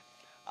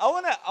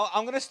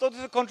I'm gonna start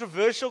with a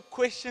controversial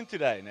question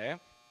today, no?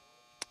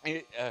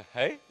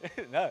 Hey,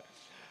 no.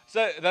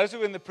 So those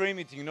who are in the prayer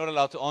meeting, you're not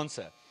allowed to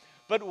answer.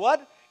 But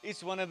what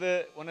is one of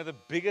the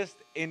biggest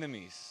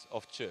enemies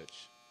of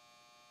church?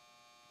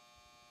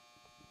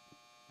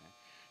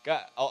 Okay,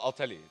 I'll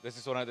tell you. This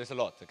is there's a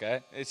lot.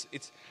 Okay,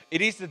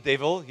 it is the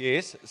devil.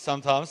 Yes,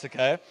 sometimes.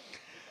 Okay.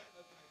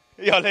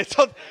 Yeah, let's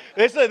not,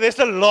 there's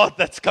a lot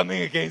that's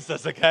coming against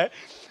us. Okay,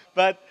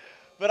 but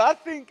I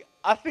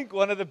think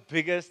one of the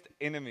biggest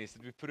enemies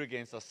that we put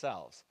against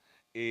ourselves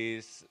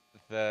is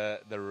the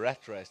rat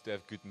race to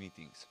have good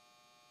meetings.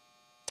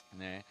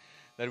 Nah,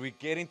 that we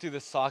get into the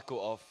cycle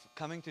of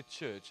coming to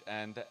church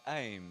and the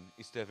aim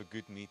is to have a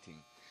good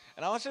meeting.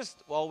 And I was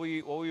just while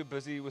we were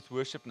busy with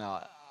worship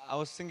now, I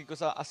was thinking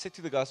because I said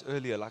to the guys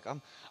earlier, like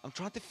I'm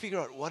trying to figure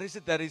out what is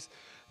it that is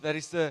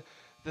the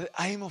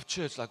aim of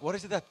church, like what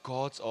is it that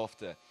God's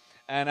after?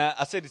 And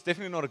I said it's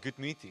definitely not a good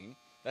meeting.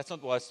 That's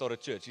not why I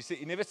started church.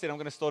 He never said I'm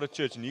going to start a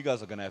church and you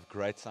guys are going to have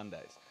great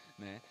Sundays.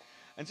 Nah.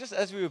 And just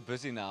as we were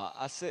busy now,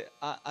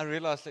 I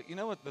realized that you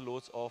know what the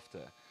Lord's after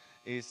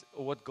is,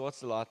 or what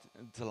God's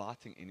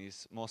delighting in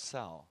is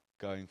Marcel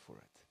going for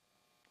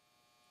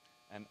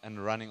it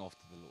and running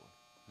after the Lord.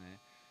 Yeah.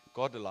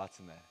 God delights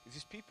in that. It's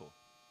His people.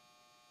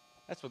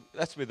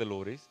 That's where the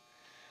Lord is.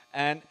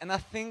 And I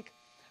think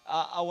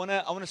I want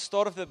to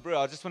start off that, bro.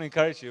 I just want to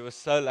encourage you. It was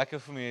so lucky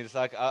for me. It's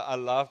like I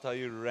loved how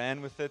you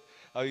ran with it,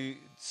 how you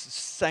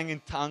sang in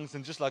tongues,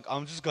 and just like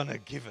I'm just gonna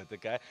give it.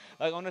 Okay,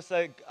 like I want to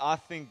say, I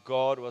think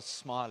God was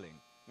smiling.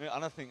 I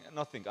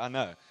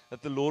know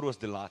that the Lord was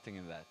delighting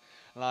in that.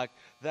 Like,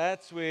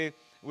 that's where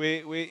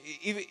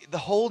even the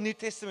whole New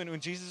Testament, when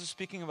Jesus was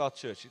speaking about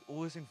church, it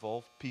always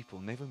involved people,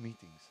 never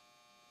meetings.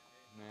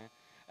 Yeah.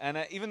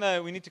 And even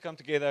though we need to come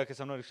together, because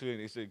I'm not sure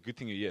it's a good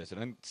thing you're here, so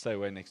don't stay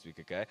away next week,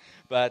 okay?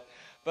 But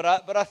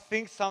I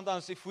think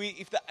sometimes if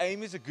the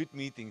aim is a good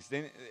meeting,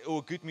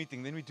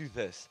 then we do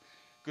this,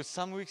 because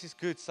some weeks is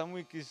good, some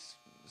weeks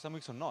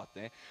are not.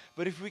 Eh?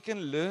 But if we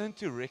can learn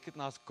to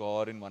recognize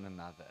God in one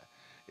another,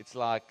 it's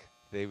like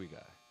there we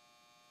go.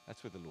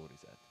 That's where the Lord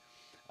is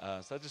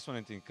at. So I just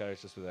wanted to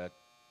encourage us with that.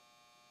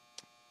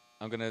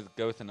 I'm going to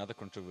go with another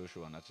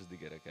controversial one. I just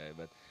dig it, okay?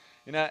 But,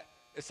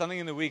 something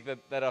in the week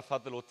that I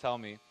felt the Lord tell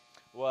me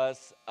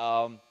was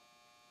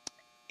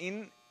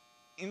in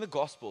the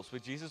Gospels where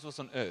Jesus was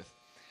on earth,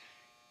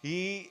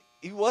 he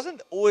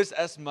wasn't always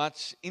as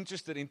much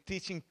interested in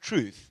teaching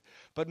truth,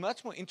 but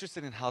much more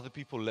interested in how the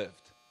people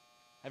lived.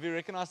 Have you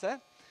recognized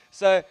that?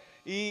 So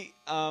he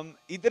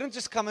didn't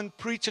just come and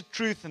preach a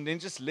truth and then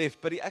just left,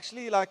 but he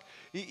actually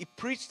he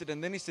preached it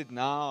and then he said,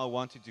 now I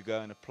want you to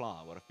go and apply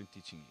what I've been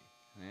teaching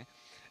you.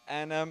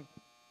 Yeah?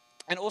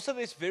 And also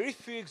there's very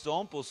few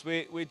examples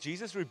where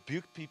Jesus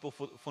rebuked people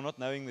for not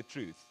knowing the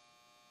truth.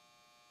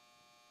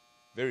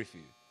 Very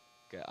few.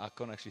 Okay, I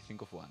can't actually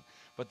think of one.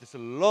 But there's a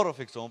lot of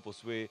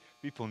examples where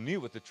people knew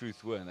what the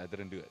truth were and they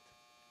didn't do it.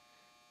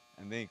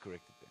 And then he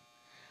corrected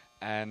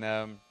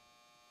them.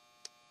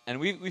 And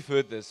we've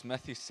heard this.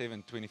 Matthew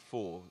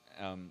 7:24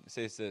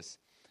 says this.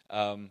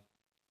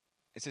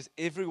 It says,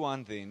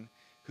 everyone then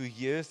who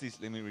hears these,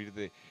 let me read it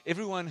there.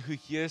 Everyone who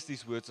hears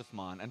these words of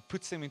mine and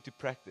puts them into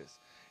practice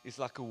is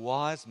like a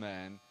wise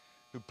man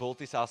who built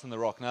his house on the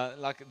rock. Now,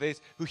 like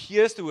who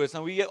hears the words.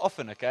 Now, we hear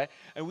often, okay?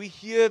 And we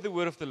hear the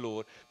word of the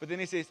Lord. But then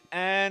he says,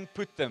 and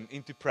put them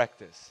into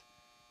practice.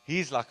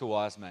 He's like a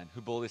wise man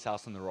who built his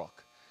house on the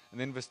rock.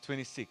 And then verse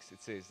 26,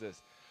 it says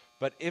this.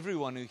 But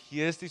everyone who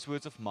hears these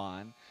words of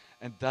mine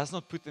and does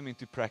not put them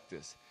into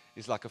practice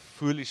is like a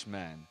foolish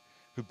man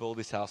who built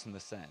his house on the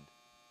sand.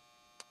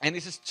 And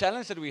it's this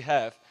challenge that we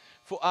have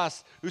for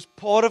us, who's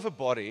part of a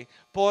body,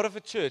 part of a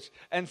church,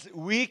 and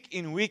week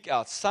in, week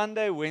out,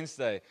 Sunday,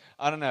 Wednesday,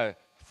 I don't know,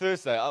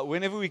 Thursday,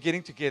 whenever we're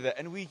getting together,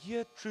 and we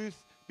hear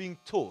truth being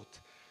taught,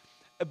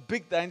 a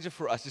big danger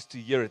for us is to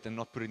hear it and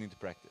not put it into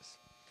practice.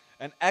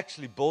 And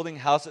actually building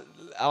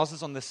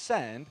houses on the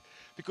sand,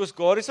 because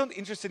God is not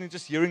interested in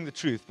just hearing the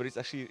truth, but it's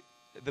actually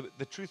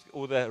the truth,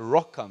 or the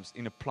rock comes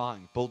in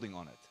applying, building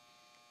on it.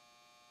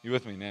 You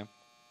with me now?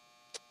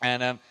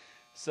 And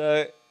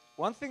so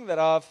one thing that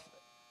I've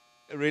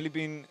really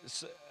been,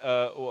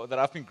 or that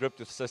I've been gripped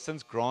with, so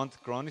since Grant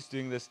is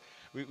doing this,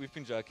 we've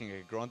been joking,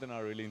 Grant and I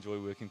really enjoy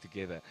working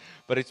together.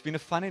 But it's been a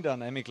funny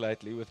dynamic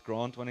lately with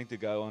Grant wanting to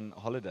go on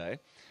holiday.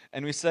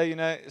 And we say,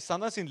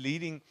 sometimes in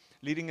leading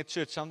a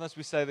church, sometimes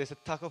we say there's a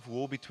tug of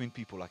war between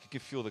people. Like you can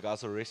feel the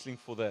guys are wrestling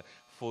for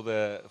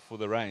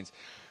the reins.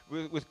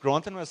 With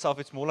Grant and myself,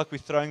 it's more like we're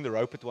throwing the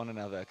rope at one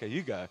another. Okay,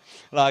 you go.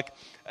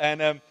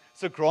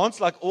 So Grant's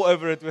like all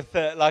over it with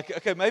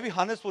okay, maybe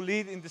Hannes will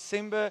lead in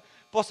December,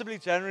 possibly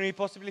January,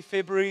 possibly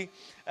February,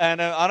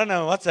 and I don't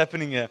know what's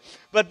happening here.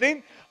 But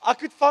then I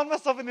could find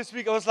myself in this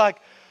week. I was like,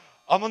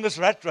 I'm on this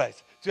rat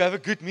race to have a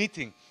good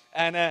meeting,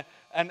 and then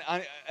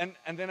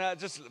I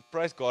just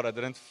praise God. I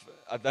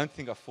don't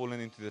think I've fallen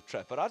into the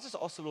trap. But I just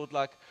asked the Lord,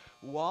 like,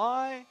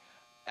 why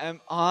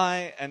am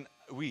I and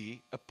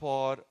we a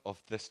part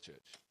of this church?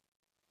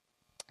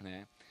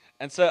 Yeah.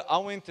 And so I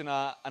went and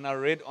I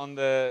read on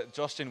the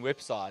Josh Gen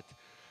website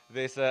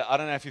there's I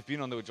don't know if you've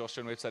been on the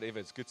Joshua website ever.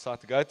 It's a good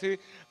site to go to.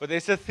 But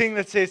there's a thing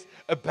that says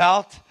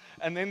about,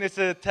 and then there's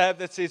a tab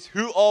that says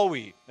who are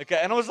we? Okay,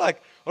 and I was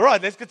like, all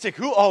right, let's go check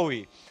who are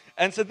we.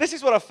 And so this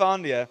is what I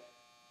found here.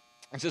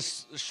 It's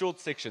just a short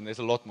section. There's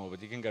a lot more,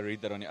 but you can go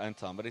read that on your own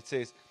time. But it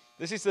says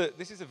this is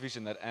a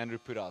vision that Andrew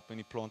put out when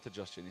he planted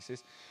Josh Gen. He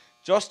says,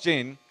 Josh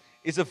Gen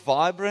is a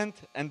vibrant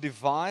and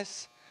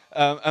diverse,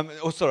 not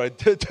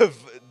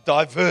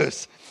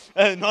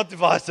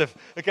divisive,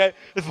 okay?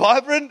 A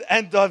vibrant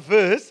and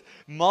diverse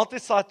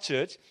multi-site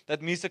church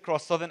that meets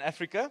across Southern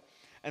Africa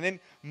and then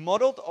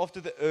modeled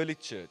after the early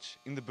church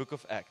in the book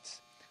of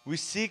Acts. We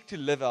seek to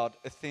live out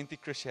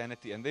authentic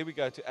Christianity. And there we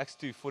go to Acts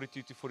 2,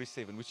 42 to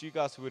 47, which you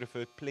guys would have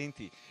heard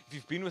plenty. If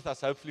you've been with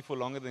us, hopefully for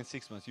longer than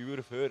 6 months, you would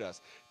have heard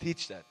us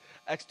teach that.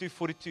 Acts 2,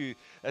 42,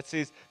 that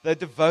says they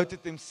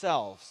devoted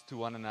themselves to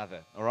one another.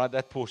 All right,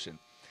 that portion.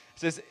 It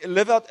says,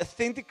 live out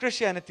authentic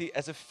Christianity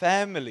as a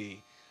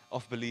family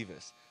of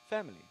believers.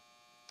 Family.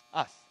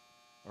 Us.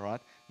 All right?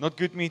 Not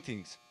good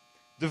meetings.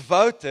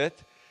 Devoted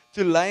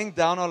to laying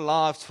down our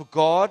lives for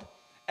God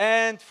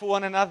and for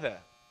one another.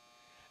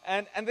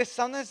 And there's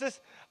sometimes this,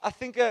 I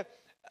think, it's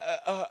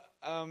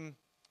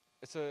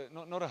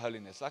not a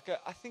holiness, I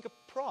think a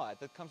pride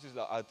that comes with,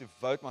 I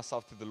devote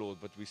myself to the Lord,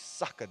 but we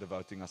suck at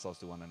devoting ourselves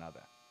to one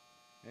another.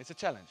 And it's a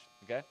challenge,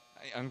 okay?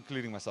 I'm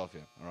including myself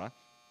here, all right?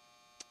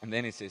 And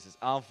then it says,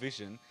 our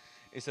vision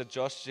is that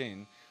Josh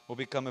Gen will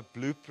become a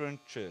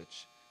blueprint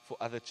church for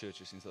other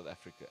churches in South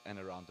Africa and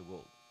around the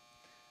world.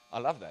 I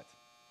love that.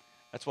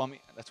 That's why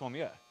I'm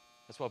here.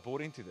 That's why I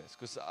bought into this,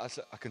 because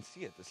I can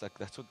see it. It's like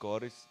that's what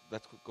God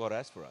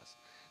has for us.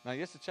 Now,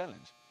 here's the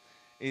challenge: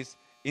 is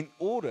in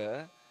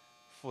order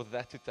for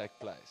that to take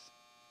place,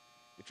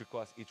 it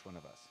requires each one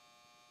of us.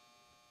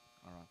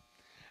 All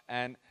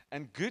right,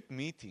 and good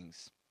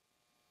meetings,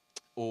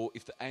 or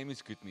if the aim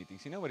is good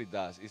meetings, you know what it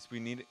does is we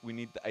need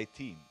the A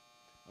team.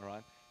 All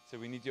right, so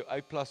we need your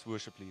A+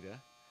 worship leader.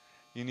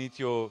 You need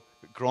your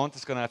Grant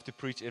is going to have to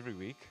preach every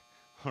week.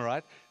 All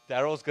right,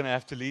 Daryl's going to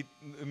have to lead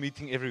a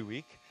meeting every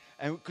week.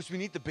 And because we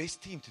need the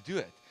best team to do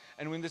it.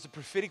 And when there's a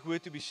prophetic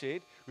word to be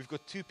shared, we've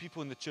got 2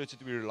 people in the church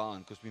that we rely on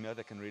because we know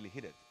they can really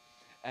hit it.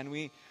 And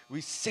we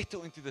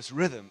settle into this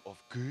rhythm of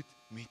good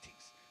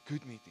meetings.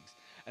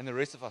 And the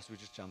rest of us, we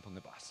just jump on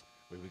the bus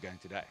where we're going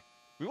today.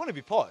 We want to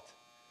be part.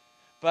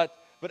 But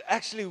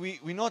actually,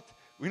 we're not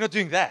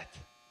doing that.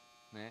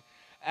 Yeah?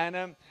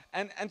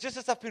 And just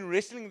as I've been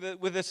wrestling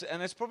with this,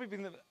 and it's probably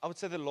been, I would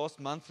say, the last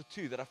month or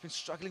 2 that I've been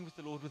struggling with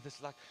the Lord with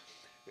this, like,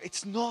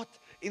 it's not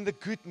in the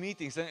good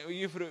meetings. And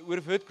you would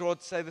have heard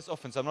Grant say this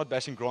often, so I'm not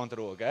bashing Grant at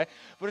all, okay?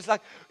 But it's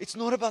like, it's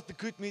not about the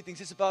good meetings.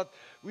 It's about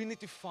we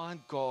need to find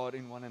God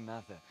in one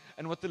another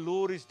and what the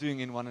Lord is doing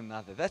in one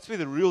another. That's where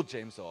the real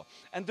gems are.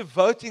 And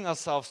devoting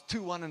ourselves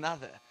to one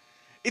another.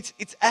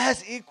 It's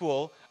as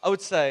equal, I would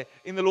say,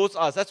 in the Lord's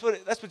eyes. That's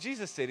what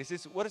Jesus said. He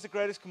says, what is the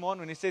greatest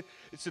commandment? He said,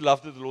 it's to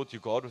love the Lord your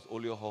God with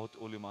all your heart,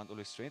 all your mind, all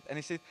your strength. And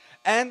he said,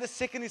 and the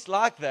second is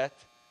like that,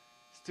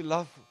 is to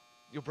love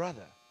your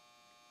brother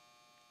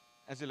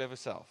as you love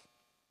yourself.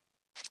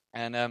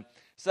 And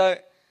so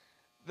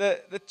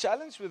the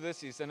challenge with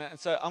this is, and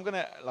so I'm going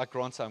to, like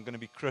Grant said, I'm going to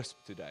be crisp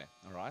today,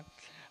 all right?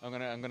 I'm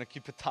going to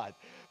keep it tight.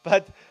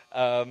 But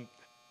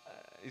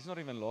he's not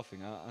even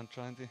laughing. I'm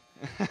trying to.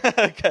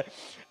 Okay.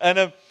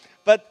 And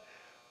but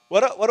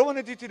what I want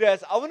to do today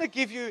is I want to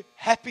give you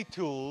happy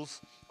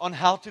tools on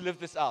how to live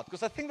this out.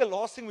 Because I think the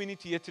last thing we need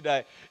to hear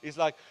today is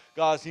like,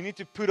 guys, you need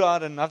to put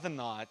out another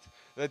night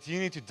that you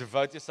need to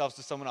devote yourselves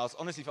to someone else.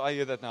 Honestly, if I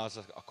hear that now, it's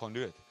like, I can't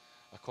do it.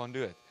 I can't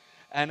do it.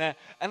 And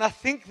I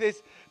think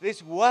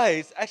there's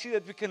ways actually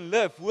that we can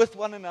live with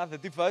one another,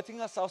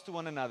 devoting ourselves to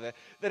one another,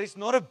 that is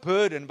not a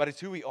burden, but it's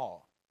who we are.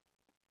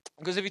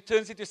 Because if it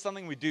turns into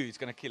something we do, it's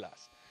going to kill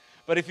us.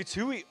 But if it's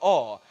who we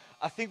are,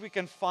 I think we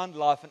can find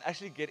life and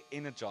actually get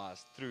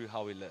energized through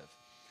how we live.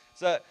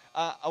 So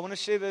I want to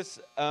share this.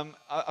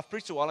 I've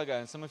preached a while ago,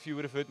 and some of you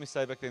would have heard me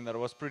say back then that I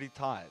was pretty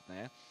tired.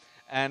 Yeah?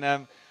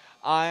 And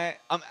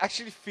I'm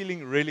actually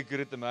feeling really good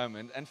at the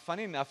moment. And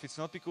funny enough, it's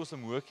not because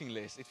I'm working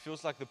less. It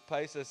feels like the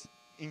pace has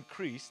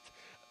increased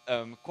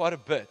quite a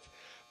bit.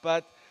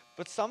 But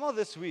somehow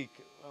this week,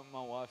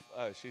 my wife,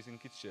 she's in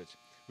kids' church.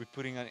 We're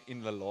putting her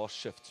in the last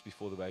shifts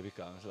before the baby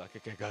comes. Like,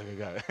 okay,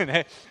 go.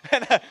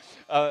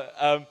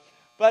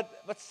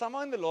 But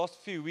somehow in the last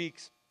few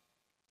weeks,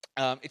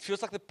 it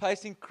feels like the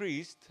pace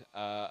increased.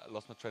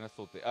 Lost my train of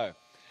thought there. Oh.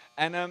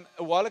 And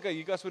a while ago,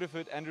 you guys would have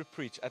heard Andrew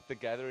preach at the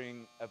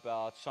gathering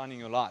about shining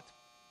your light.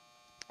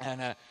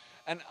 And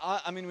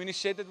I mean, when he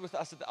shared it with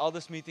us at the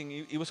elders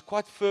meeting, he was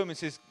quite firm. He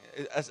says,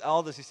 as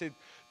elders, he said,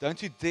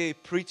 don't you dare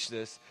preach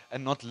this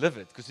and not live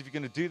it. Because if you're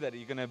going to do that,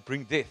 you're going to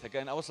bring death. Okay,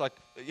 and I was like,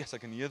 yes, I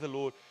can hear the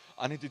Lord.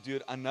 I need to do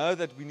it. I know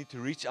that we need to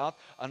reach out.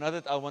 I know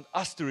that I want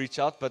us to reach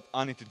out, but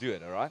I need to do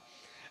it, all right?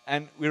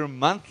 And we're a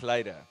month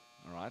later,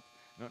 all right?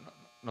 No,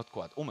 not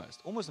quite,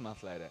 almost a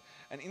month later.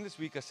 And in this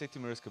week, I said to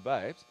Mariska,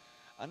 babes,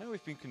 I know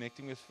we've been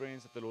connecting with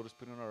friends that the Lord has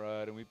put on our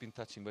road, and we've been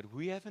touching, but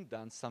we haven't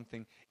done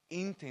something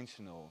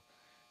intentional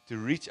to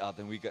reach out,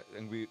 and we go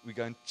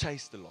and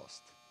chase the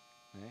lost.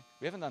 Yeah?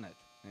 We haven't done it.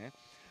 Yeah?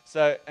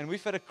 So, and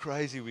we've had a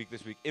crazy week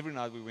this week. Every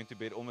night we went to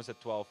bed almost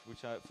at 12, which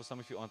for some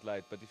of you aren't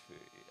late, but if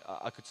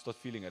I could start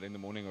feeling it in the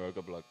morning, I woke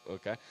up like,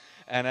 okay.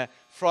 And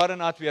Friday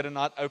night we had a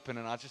night open,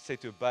 and I just said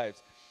to her,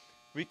 babes,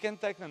 we can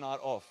take the night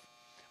off,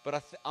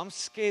 but I'm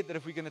scared that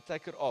if we're going to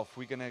take it off,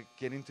 we're going to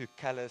get into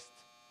calloused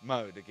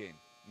mode again.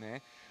 Né?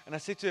 And I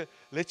said to her,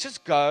 let's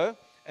just go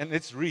and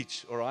let's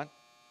reach, all right?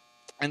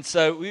 And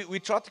so we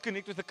tried to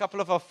connect with a couple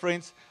of our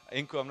friends.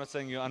 Enko, I'm not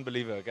saying you're an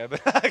unbeliever, okay?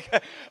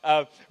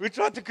 But we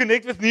tried to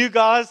connect with new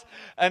guys,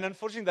 and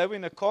unfortunately they were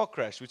in a car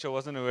crash, which I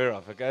wasn't aware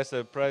of, okay?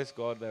 So praise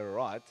God, they were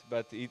right,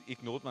 but he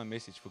ignored my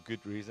message for good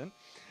reason.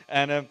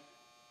 And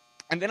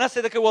then I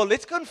said, okay, well,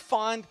 let's go and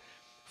find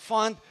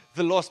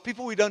the lost,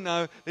 people we don't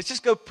know. Let's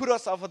just go put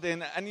ourselves out there.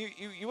 And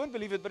you won't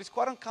believe it, but it's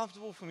quite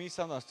uncomfortable for me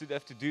sometimes to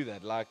have to do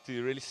that, like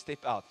to really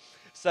step out.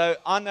 So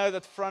I know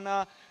that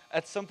Frana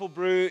at Simple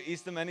Brew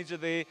is the manager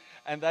there,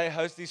 and they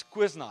host these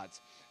quiz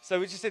nights. So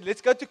we just said, let's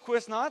go to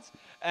quiz nights,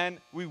 and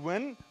we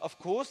win, of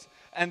course,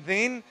 and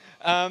then,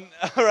 all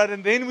right,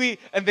 and then we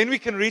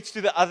can reach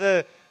to the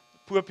other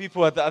poor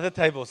people at the other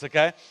tables,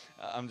 okay?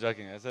 I'm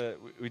joking. So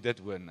we did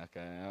win,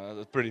 okay? I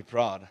was pretty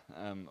proud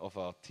of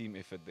our team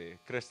effort there.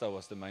 Krista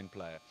was the main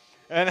player.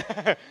 And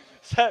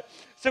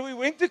so we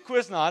went to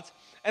quiz nights,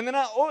 and then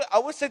I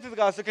always say to the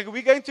guys, okay,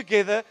 we're going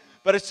together,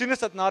 but as soon as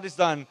that night is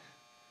done,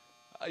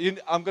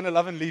 I'm going to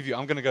love and leave you.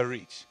 I'm going to go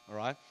reach, all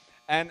right?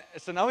 And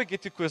so now we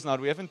get to quiz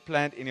night. We haven't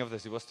planned any of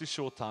this. It was too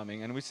short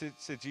timing. And we said,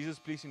 Jesus,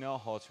 please, in our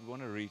hearts, we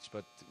want to reach,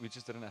 but we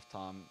just didn't have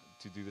time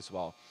to do this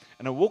well.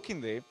 And I walk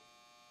in there,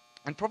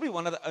 and probably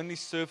one of the only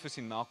surfers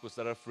in Melkbosstrand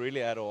that I've really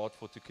had a heart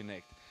for to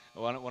connect.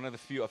 One of the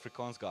few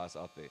Afrikaans guys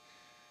out there.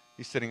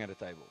 He's sitting at a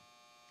table.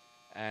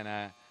 And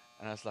I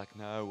was like,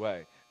 no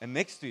way. And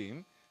next to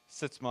him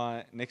sits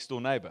my next door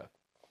neighbor.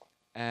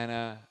 And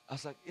I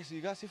was like, yes,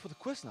 you guys here for the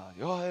quiz now?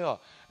 Yeah.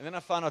 And then I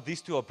found out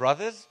these two are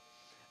brothers.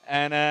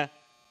 And I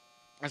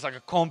was like, I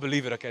can't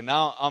believe it. Okay,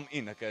 now I'm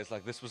in. Okay, it's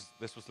like this was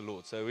the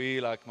Lord. So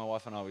my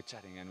wife and I were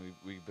chatting, and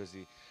we're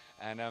busy.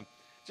 And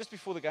just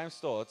before the game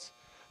starts,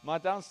 my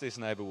downstairs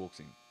neighbor walks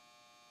in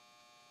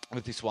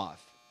with his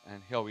wife.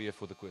 And here we are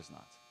for the quiz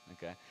night.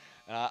 Okay.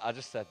 And I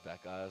just sat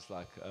back. I was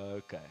like,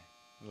 okay,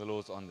 the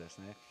Lord's on this.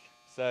 Né?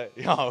 So,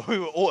 yeah, we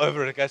were all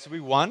over it. Okay, so we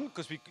won,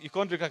 because you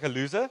can't drink like a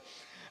loser.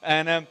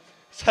 And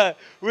so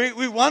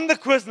we won the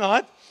quiz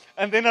night,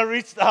 and then I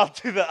reached out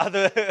to the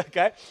other,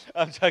 okay,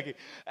 I'm joking.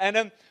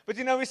 And but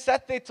we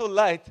sat there till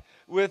late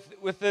with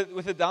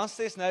the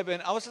downstairs neighbor,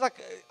 and I was like,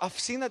 I've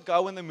seen that guy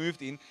when they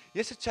moved in.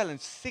 Here's a challenge.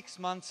 6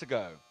 months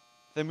ago,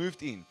 they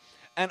moved in.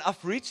 And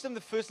I've reached them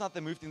the first night they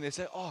moved in. They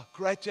say, oh,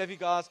 great to have you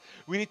guys.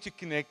 We need to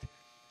connect.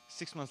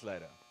 6 months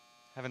later,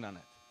 haven't done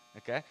it,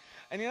 okay?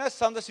 And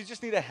sometimes you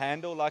just need a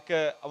handle, like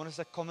I want to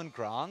say common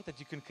ground that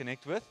you can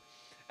connect with.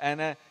 And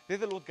there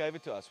the Lord gave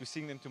it to us. We're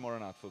seeing them tomorrow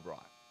night for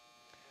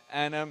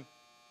Brian.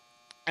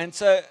 And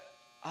so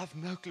I have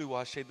no clue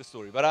why I shared the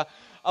story. But I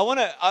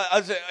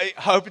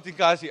hope it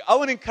encourages you. I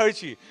want to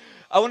encourage you.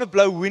 I want to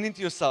blow wind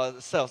into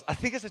yourselves. I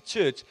think as a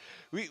church,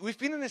 we've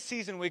been in a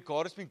season where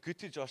God has been good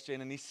to Josh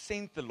Jane, and He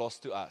sent the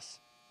lost to us.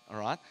 All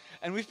right?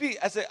 And we've been,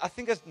 I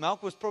think as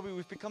Malk was probably,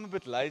 we've become a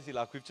bit lazy.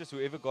 Like we've just,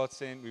 whoever God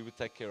sent, we would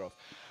take care of.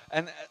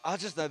 And I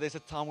just know there's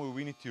a time where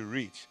we need to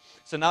reach.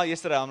 So now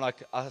yesterday,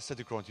 I said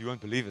to Grant, you won't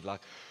believe it.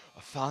 Like,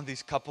 I found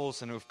these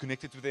couples and we've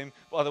connected with them.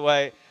 By the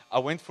way, I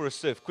went for a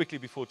surf quickly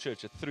before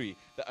church at 3.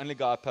 The only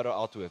guy I paddled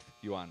out with,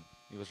 Yuan.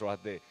 He was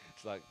right there.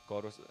 It's like,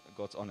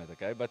 God's on it,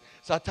 okay? But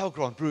so I tell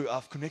Grant, bro,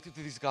 I've connected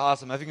with these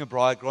guys. I'm having a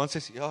bride. Grant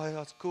says,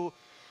 yeah, it's cool.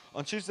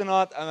 On Tuesday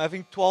night, I'm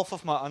having 12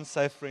 of my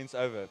unsafe friends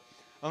over.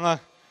 I'm like,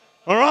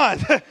 all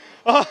right.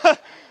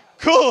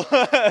 Cool.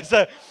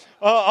 So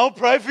I'll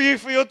pray for you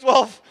for your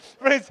 12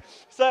 friends.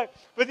 So,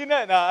 but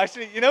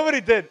actually, you know what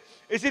it did?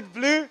 Is it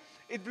blew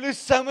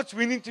so much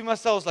wind into my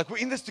sails. Like, we're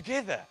in this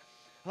together.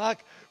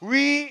 Like,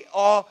 we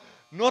are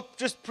not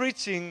just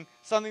preaching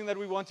something that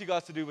we want you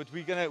guys to do, but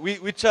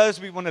we chose,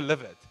 we want to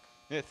live it.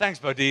 Yeah, thanks,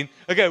 Bodine.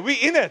 Okay, we're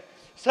in it.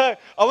 So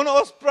I want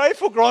to pray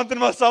for Grant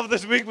and myself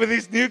this week with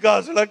these new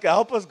guys. We're like,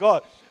 help us,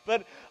 God.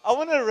 But I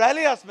want to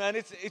rally us,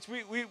 man.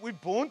 We're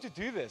born to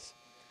do this.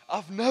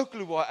 I've no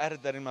clue why I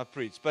added that in my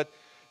preach, but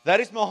that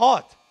is my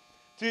heart,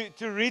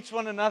 to reach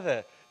one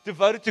another,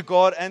 devoted to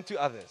God and to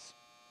others.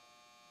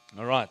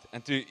 All right,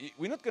 and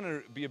we're not going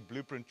to be a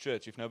blueprint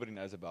church if nobody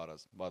knows about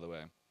us, by the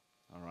way.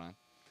 All right.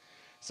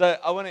 So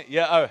I want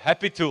to,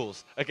 happy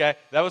tools. Okay,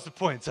 that was the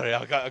point. Sorry,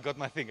 I got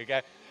my thing.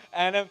 Okay,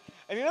 and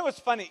what's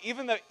funny?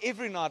 Even though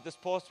every night this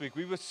past week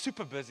we were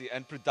super busy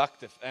and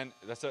productive, and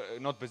that's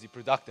not busy,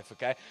 productive.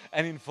 Okay,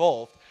 and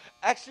involved.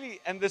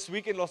 Actually, and this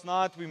weekend last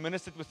night we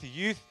ministered with the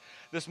youth.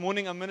 This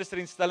morning I ministered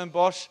in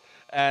Stellenbosch,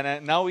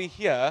 and now we're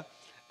here.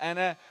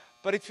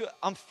 But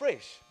I'm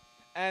fresh.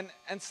 And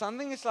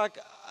something is like,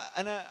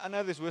 I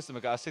know there's wisdom.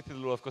 Okay, I said to the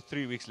Lord, I've got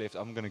 3 weeks left.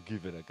 I'm going to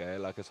give it, okay,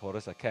 like as hard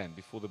as I can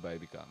before the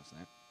baby comes.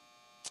 Eh?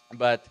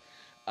 But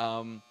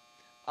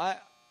I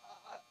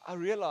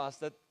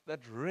realized that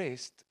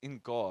rest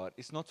in God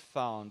is not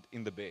found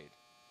in the bed.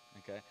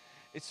 Okay,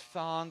 it's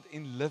found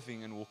in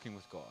living and walking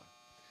with God.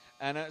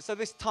 And so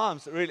there's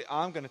times, really,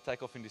 I'm going to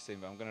take off in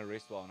December. I'm going to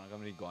rest well, and I'm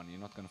going to be gone.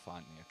 You're not going to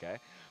find me, okay?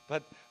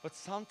 But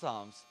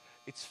sometimes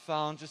it's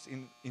found just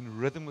in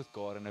rhythm with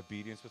God and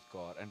obedience with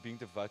God and being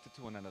devoted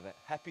to one another.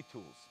 Happy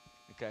tools,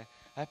 okay?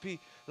 Happy,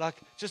 like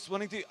just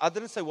wanting to, I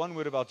didn't say one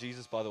word about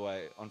Jesus, by the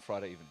way, on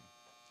Friday evening.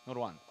 Not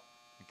one,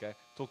 okay?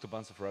 Talked a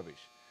bunch of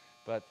rubbish.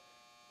 But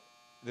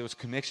there was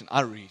connection.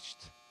 I reached.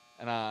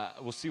 And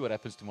we'll see what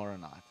happens tomorrow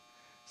night.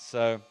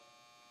 So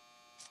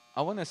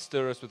I want to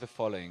stir us with the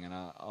following, and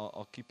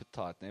I'll keep it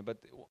tight there. But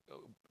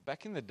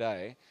back in the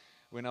day,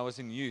 when I was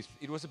in youth,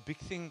 it was a big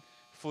thing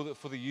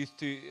for the youth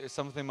to,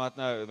 some of them might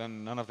know,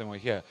 then none of them were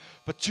here.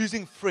 But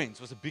choosing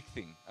friends was a big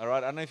thing, all right?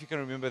 I don't know if you can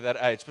remember that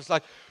age. But it's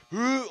like,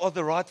 who are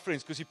the right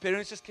friends? Because your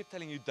parents just kept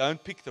telling you,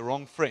 don't pick the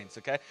wrong friends,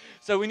 okay?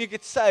 So when you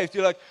get saved,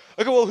 you're like,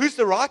 okay, well, who's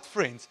the right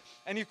friends?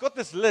 And you've got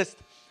this list.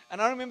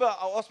 And I remember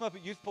I asked my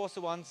youth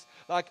pastor once,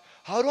 like,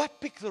 how do I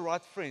pick the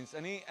right friends?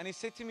 And he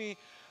said to me,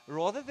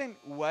 rather than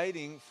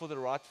waiting for the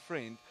right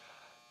friend,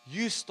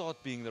 you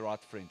start being the right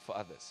friend for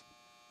others.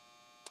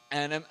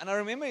 And I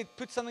remember it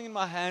put something in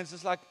my hands.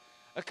 It's like,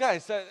 okay,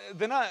 so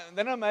then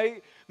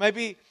I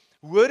maybe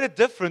worded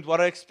different what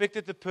I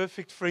expected the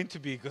perfect friend to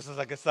be, because I was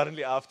like,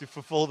 suddenly I have to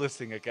fulfill this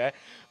thing, okay?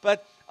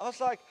 But I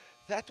was like,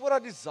 that's what I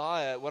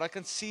desire, what I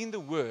can see in the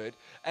Word,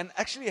 and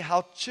actually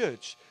how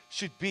church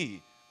should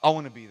be. I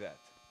want to be that.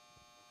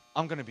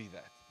 I'm going to be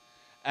that.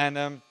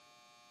 And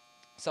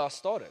so I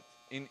started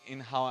in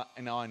how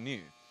I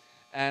knew.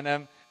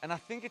 And I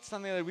think it's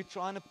something that we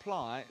try and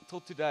apply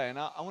till today. And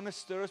I want to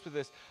stir us with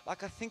this.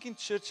 Like, I think in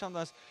church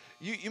sometimes,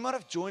 you might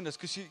have joined us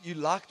because you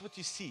liked what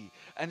you see.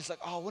 And it's like,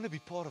 oh, I want to be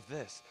part of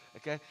this.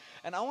 Okay?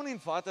 And I want to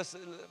invite us,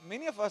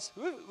 many of us,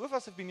 who of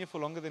us have been here for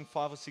longer than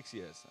 5 or 6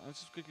 years? I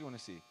just quickly want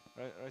to see.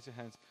 Raise your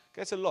hands.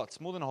 Okay, it's a lot. It's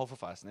more than half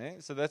of us. Ne?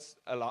 So that's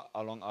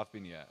how long I've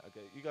been here.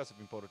 Okay, you guys have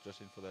been part of Josh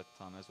for that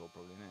time as well,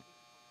 probably. Ne?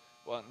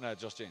 Well, no,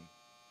 Josh Jen.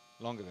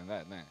 Longer than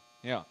that, ne?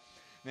 Yeah.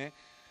 Ne?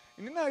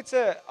 And you know,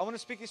 I want to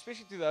speak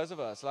especially to those of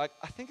us. Like,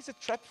 I think it's a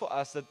trap for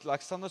us that,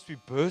 like, sometimes we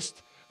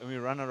burst and we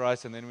run a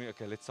race and then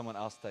let someone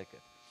else take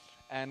it.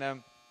 And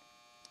I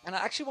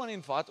actually want to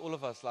invite all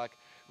of us, like,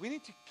 we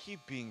need to keep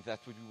being that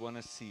what we want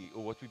to see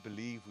or what we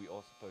believe we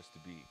are supposed to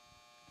be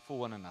for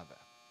one another.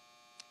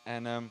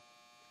 And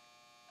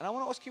I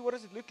want to ask you, what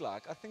does it look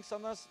like? I think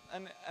sometimes,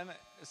 and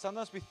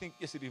sometimes we think,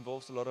 yes, it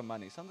involves a lot of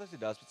money. Sometimes it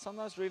does, but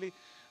sometimes really,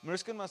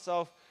 Mariska and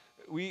myself,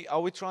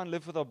 how we try and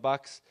live with our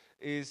bucks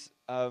is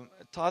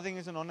tithing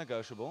is a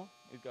non-negotiable.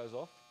 It goes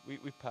off.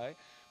 We pay.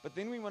 But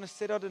then we want to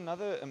set out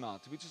another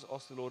amount. We just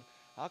ask the Lord,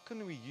 how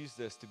can we use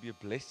this to be a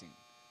blessing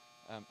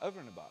over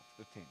and above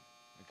the 10?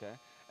 Okay?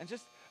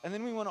 And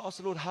then we want to ask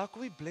the Lord, how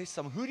can we bless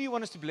someone? Who do you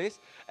want us to bless?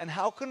 And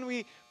how can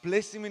we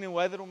bless them in a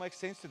way that will make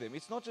sense to them?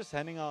 It's not just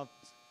handing out,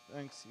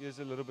 thanks, here's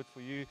a little bit for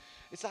you.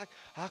 It's like,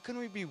 how can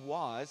we be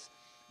wise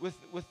with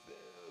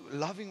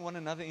loving one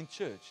another in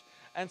church?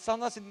 And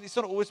sometimes it's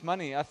not always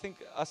money. I think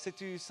I said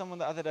to someone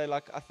the other day,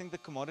 like, I think the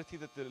commodity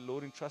that the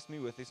Lord entrusts me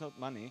with is not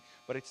money,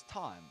 but it's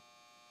time.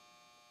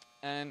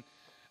 And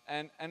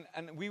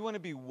we want to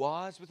be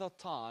wise with our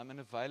time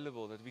and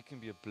available that we can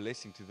be a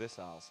blessing to this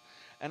house.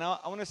 And I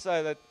want to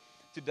say that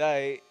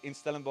today in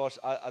Stellenbosch,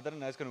 I don't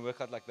know it's going to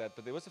work out like that,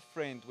 but there was a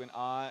friend when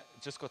I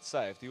just got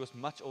saved. He was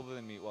much older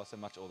than me. Well, I say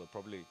much older,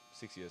 probably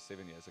 6 years,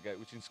 7 years, okay,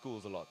 which in school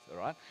is a lot, all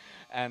right?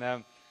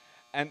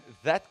 And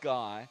that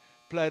guy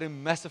played a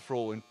massive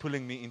role in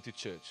pulling me into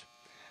church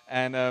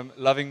and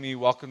loving me,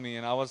 welcoming me.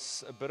 And I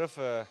was a bit of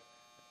a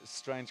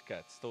strange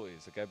cat, still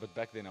is, okay? But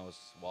back then I was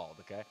wild,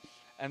 okay?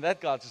 And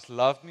that guy just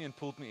loved me and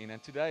pulled me in.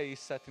 And today he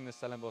sat in the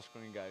Stellenbosch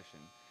congregation.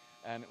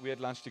 And we had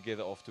lunch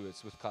together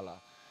afterwards with Kala.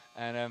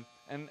 And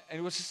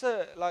it was just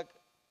I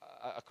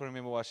can't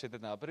remember why I said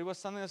that now, but it was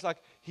something that's like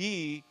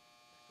he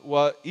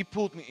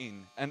pulled me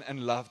in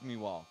and loved me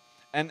well.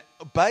 And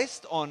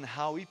based on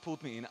how he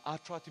pulled me in, I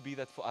tried to be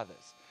that for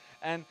others.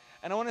 And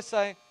I want to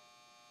say,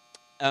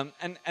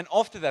 and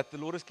after that, the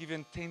Lord has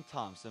given 10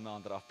 times the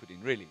amount that I've put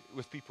in, really,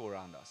 with people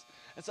around us.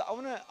 And so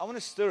I want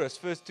to stir us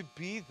first to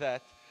be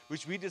that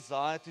which we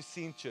desire to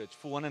see in church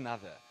for one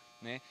another.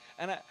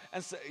 And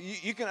so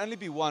you can only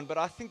be one, but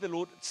I think the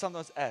Lord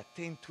sometimes adds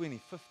 10, 20,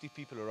 50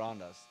 people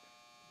around us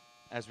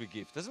as we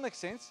give. Does it make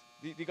sense?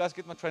 Do you guys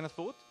get my train of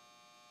thought?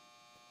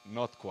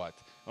 Not quite.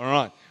 All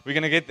right, we're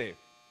going to get there.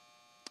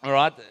 All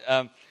right.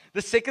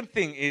 The second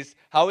thing is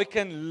how we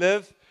can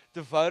live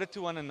devoted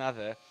to one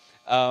another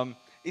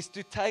is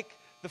to take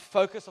the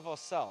focus of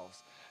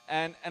ourselves.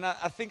 And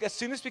I think as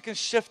soon as we can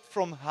shift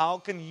from how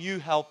can you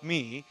help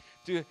me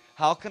to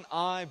how can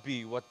I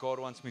be what God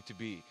wants me to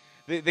be,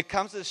 there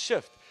comes a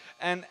shift.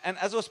 And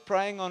as I was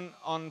praying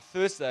on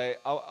Thursday,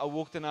 I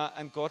walked in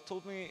and God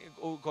told me,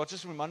 or God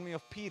just reminded me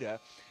of Peter.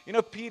 You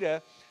know,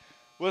 Peter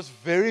was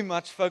very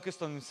much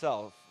focused on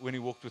himself when he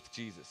walked with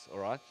Jesus, all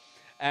right?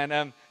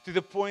 And to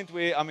the point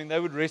where, I mean, they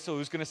would wrestle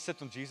who's going to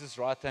sit on Jesus'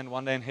 right hand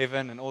one day in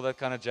heaven and all that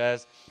kind of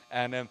jazz,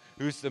 and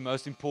who's the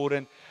most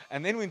important.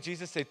 And then when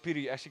Jesus said, Peter,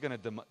 you're actually going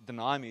to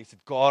deny me, he said,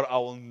 God, I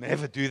will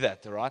never do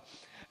that, all right?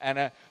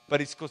 But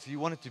it's because he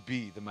wanted to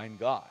be the main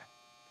guy.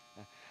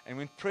 And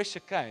when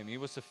pressure came, he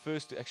was the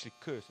first to actually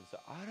curse and say,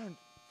 I don't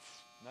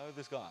know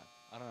this guy.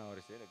 I don't know what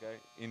he said, okay,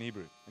 in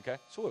Hebrew, okay?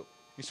 Swore.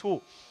 He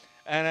swore.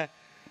 And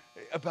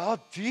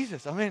about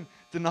Jesus, I mean,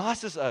 the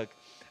nicest oak.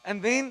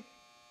 And then,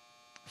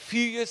 a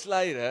few years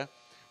later,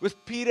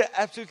 with Peter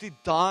absolutely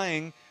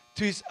dying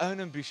to his own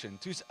ambition,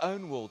 to his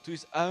own will, to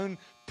his own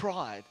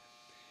pride,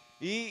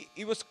 he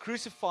was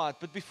crucified.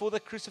 But before they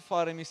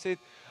crucified him, he said,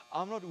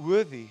 I'm not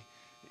worthy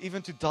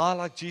even to die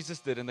like Jesus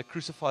did. And they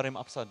crucified him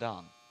upside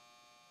down.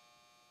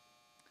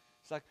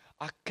 It's like,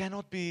 I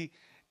cannot be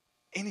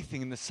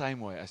anything in the same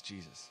way as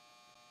Jesus,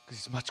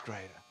 because he's much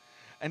greater.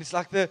 And it's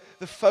like the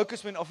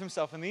focus went off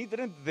himself, and he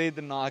didn't there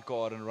deny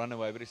God and run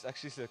away, but it's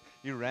actually said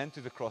he ran to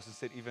the cross and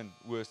said even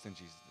worse than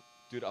Jesus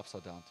did. Do it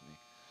upside down to me.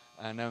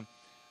 And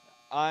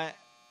I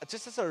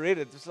just as I read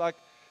it, it was like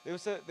there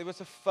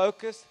was a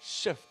focus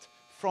shift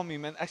from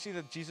him, and actually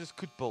that Jesus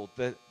could build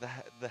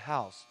the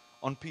house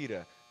on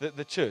Peter,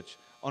 the church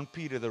on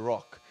Peter the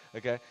rock.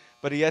 Okay,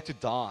 but he had to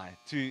die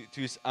to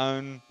his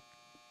own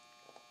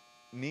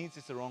needs.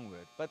 Is the wrong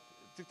word, but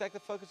to take the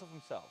focus of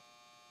himself.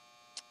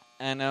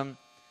 And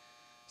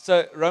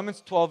so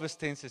Romans 12 verse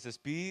 10 says this,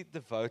 be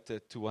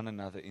devoted to one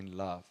another in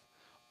love.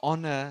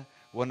 Honor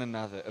one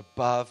another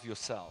above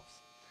yourselves.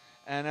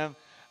 And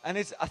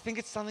it's, I think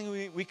it's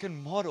something we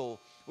can model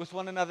with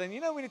one another. And you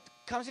know, when it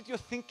comes into your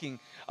thinking,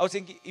 I was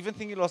even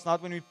thinking last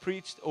night when we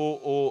preached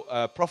or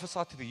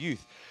prophesied to the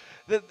youth,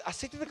 that I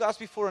said to the guys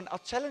before, and our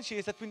challenge here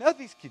is that we know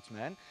these kids,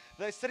 man.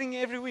 They're sitting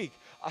here every week.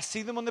 I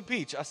see them on the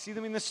beach. I see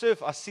them in the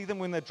surf. I see them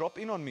when they drop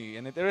in on me,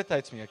 and it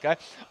irritates me, okay?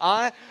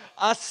 I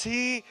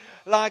see,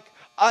 like,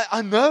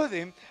 I know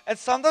them, and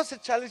sometimes the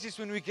challenge is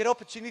when we get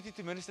opportunity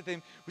to minister to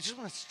them, we just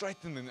want to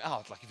straighten them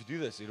out. Like, if you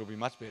do this, it'll be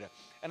much better.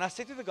 And I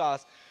said to the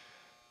guys,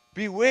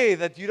 beware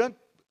that you don't,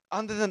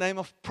 under the name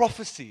of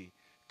prophecy,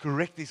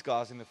 correct these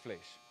guys in the flesh,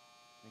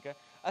 okay?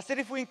 I said,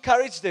 if we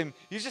encourage them,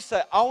 you just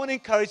say, I want to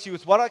encourage you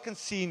with what I can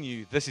see in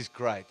you. This is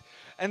great.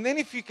 And then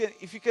if you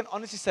can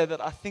honestly say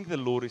that, I think the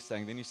Lord is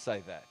saying, then you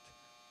say that.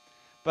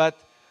 But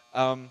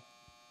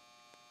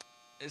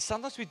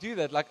sometimes we do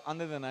that, like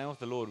under the name of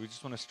the Lord. We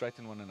just want to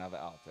straighten one another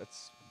out.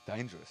 That's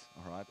dangerous,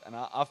 all right? And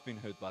I've been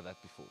hurt by that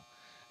before.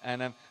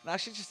 And I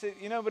actually just said,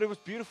 you know, but it was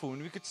beautiful.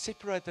 And we could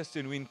separate those two,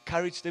 and we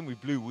encouraged them. We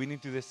blew wind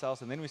into their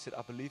sails. And then we said,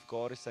 I believe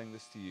God is saying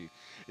this to you.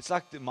 It's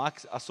like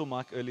I saw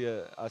Mike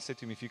earlier. I said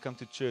to him, if you come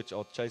to church,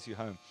 I'll chase you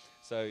home.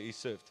 So he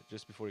surfed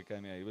just before he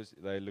came here.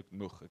 They looked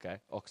much, okay,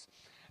 ox.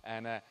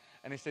 And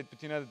he said,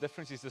 but you know, the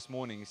difference is this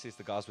morning, he says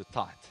the guys were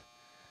tight.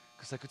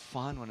 Because they could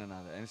find one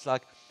another. And it's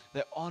like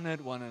they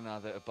honored one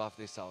another above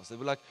themselves. They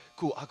were like,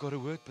 cool, I got a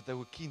word, but they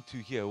were keen to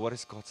hear, what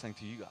is God saying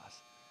to you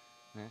guys?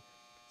 Yeah?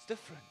 It's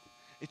different.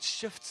 It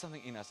shifts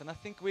something in us. And I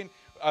think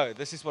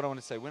this is what I want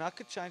to say. When I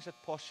could change that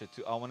posture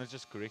to, I want to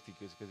just correct you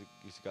because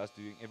you guys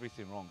are doing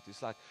everything wrong.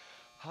 It's like,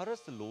 how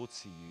does the Lord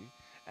see you?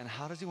 And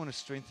how does he want to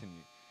strengthen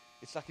you?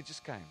 It's like it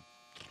just came.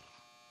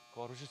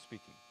 God was just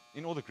speaking.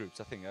 In all the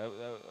groups, I think, that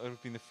would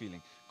have been the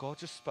feeling. God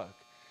just spoke.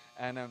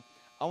 And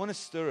I want to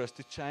stir us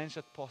to change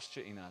that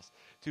posture in us,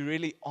 to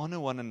really honor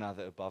one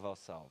another above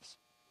ourselves.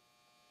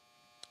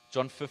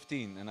 John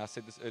 15, and I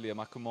said this earlier,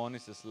 my command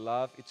is this,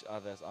 love each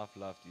other as I've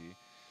loved you.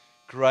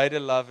 Greater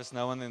love is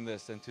no one than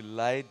this, than to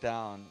lay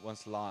down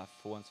one's life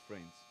for one's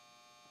friends.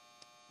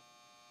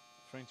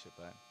 Friendship,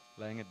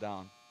 laying it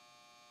down.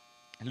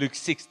 Luke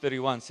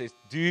 6:31 says,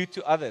 do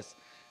to others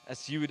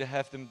as you would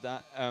have them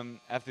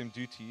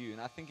do to you.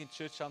 And I think in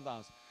church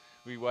sometimes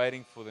we're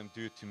waiting for them to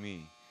do it to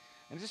me.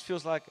 And it just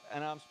feels like,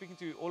 and I'm speaking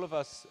to all of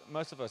us,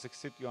 most of us,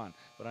 except Johan,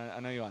 but I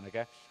know Johan,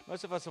 okay?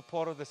 Most of us are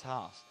part of this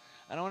house.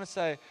 And I want to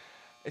say,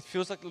 it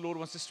feels like the Lord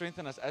wants to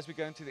strengthen us as we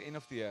go into the end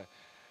of the year.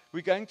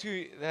 We're going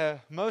to the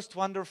most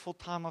wonderful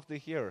time of the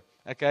year,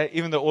 okay?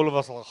 Even though all of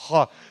us are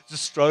like,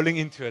 just strolling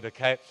into it,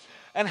 okay?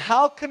 And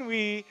how can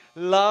we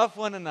love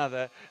one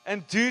another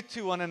and do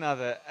to one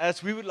another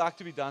as we would like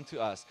to be done to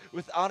us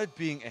without it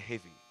being a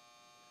heavy?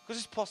 Because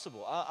it's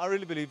possible. I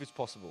really believe it's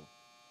possible.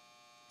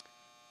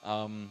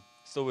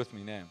 Still with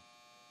me now.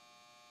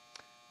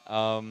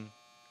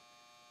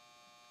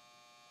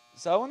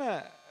 So I want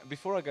to,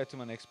 before I go to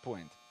my next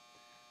point,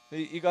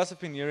 you guys have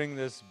been hearing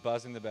this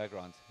buzz in the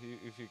background.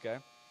 If you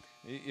go.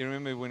 You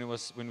remember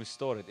when we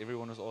started,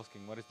 everyone was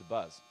asking, what is the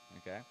buzz?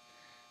 Okay.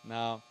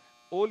 Now,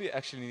 all you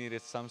actually need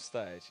at some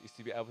stage is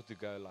to be able to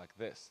go like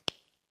this.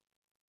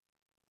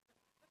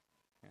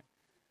 Okay.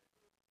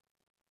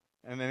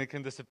 And then it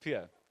can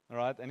disappear. All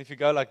right. And if you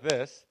go like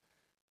this,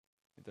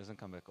 it doesn't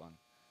come back on.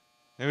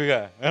 Here we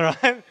go. All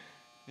right.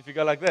 If you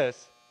go like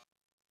this,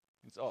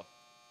 it's off.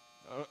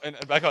 And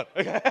back on.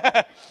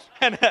 Okay.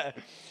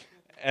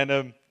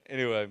 and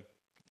anyway.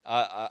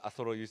 I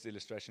thought I'll use the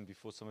illustration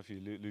before some of you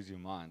lose your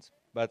minds.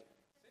 But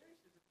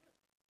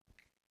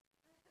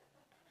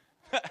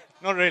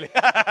not really.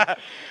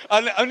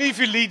 Only if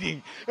you're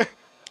leading.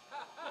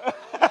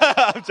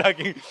 I'm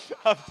joking.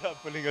 I'm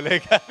pulling your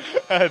leg.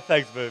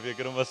 Thanks, baby. Ek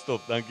het hom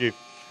stop. Thank you.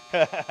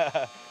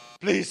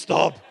 Please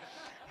stop.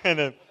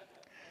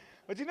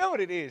 But you know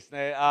what it is?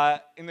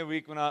 In the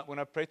week when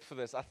I prayed for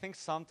this, I think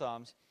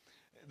sometimes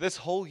this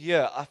whole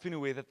year, I've been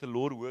aware that the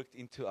Lord worked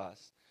into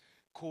us,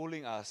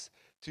 calling us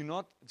to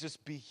not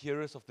just be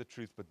hearers of the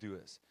truth, but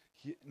doers.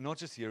 Not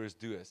just hearers,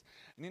 doers.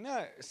 And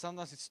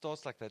sometimes it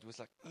starts like that. It was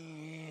like,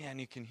 and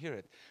you can hear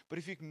it. But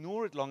if you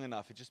ignore it long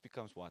enough, it just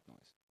becomes white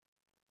noise.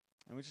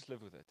 And we just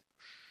live with it.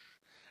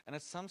 And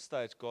at some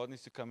stage, God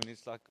needs to come and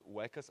it's like,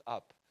 wake us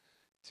up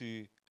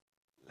to,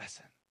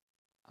 listen,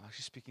 I'm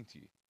actually speaking to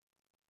you.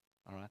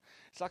 All right?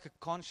 It's like a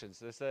conscience.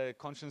 They say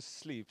conscience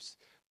sleeps,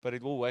 but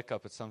it will wake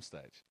up at some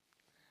stage.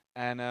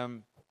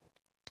 And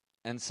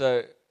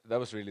so that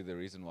was really the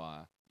reason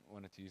why I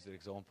wanted to use that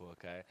example,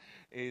 okay,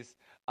 is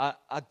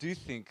I do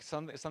think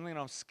something that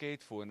I'm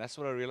scared for, and that's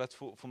what I realized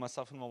for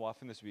myself and my wife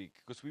in this week,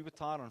 because we were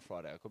tired on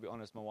Friday. I could be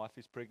honest, my wife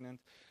is pregnant,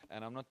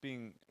 and I'm not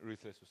being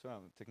ruthless or so.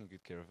 I'm taking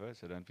good care of her,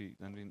 so don't be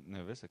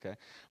nervous, okay?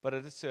 But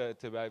it is to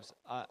babes,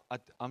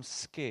 I'm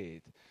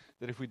scared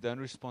that if we don't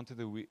respond to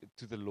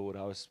the Lord,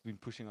 how He's been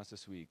pushing us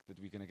this week, that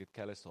we're going to get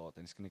callous heart,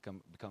 and it's going to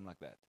become like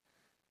that.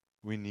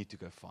 We need to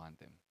go find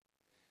them.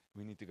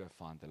 We need to go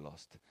find the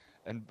lost.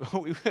 And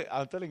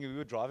I'm telling you, we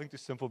were driving to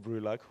Simple Brew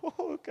like,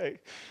 oh,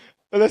 okay.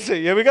 Well, let's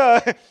see, here we go.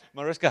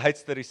 Mariska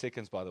hates 30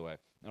 seconds, by the way.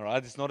 All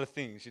right, it's not a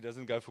thing. She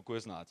doesn't go for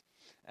quiz nights.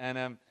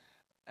 And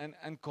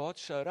God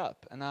showed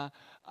up. And I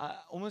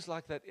almost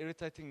like that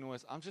irritating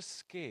noise. I'm just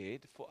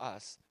scared for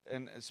us,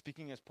 and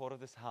speaking as part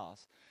of this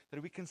house,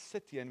 that we can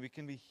sit here and we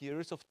can be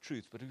hearers of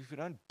truth, but if we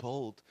don't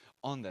build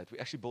on that, we're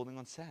actually building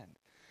on sand.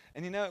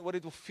 And you know what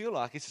it will feel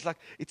like? It's just like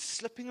it's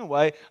slipping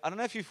away. I don't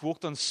know if you've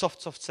walked on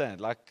soft sand,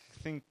 like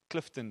think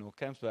Clifton or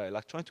Camps Bay,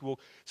 like trying to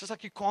walk. It's just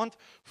like you can't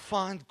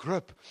find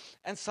grip.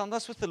 And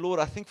sometimes with the Lord,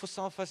 I think for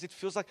some of us, it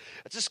feels like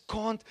I just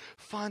can't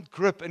find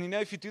grip. And you know,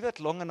 if you do that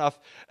long enough,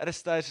 at a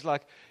stage, it's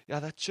like, yeah,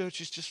 that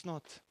church is just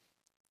not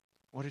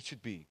what it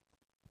should be.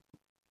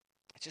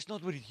 It's just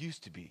not what it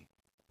used to be.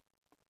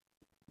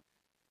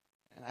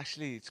 And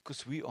actually, it's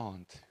because we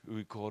aren't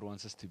who God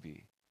wants us to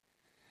be.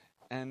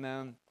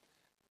 And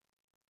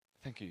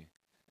thank you.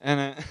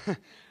 And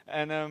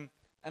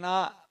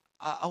I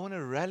want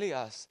to rally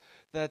us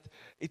that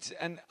it's,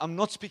 and I'm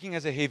not speaking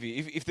as a heavy.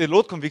 If the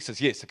Lord convicts us,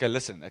 yes, okay,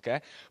 listen,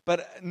 okay,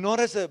 but not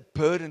as a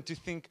burden to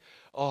think,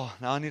 oh,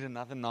 now I need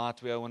another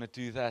night where I want to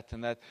do that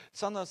and that.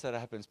 Sometimes that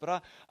happens,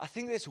 but I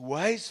think there's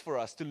ways for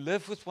us to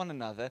live with one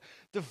another,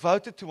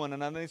 devoted to one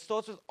another. It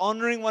starts with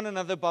honoring one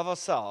another above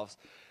ourselves,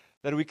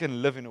 that we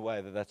can live in a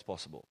way that's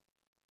possible.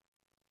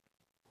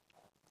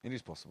 It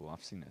is possible.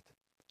 I've seen it.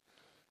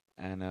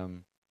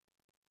 And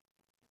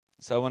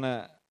so I want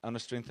to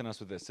strengthen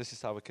us with this. This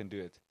is how we can do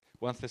it.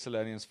 1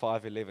 Thessalonians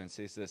 5:11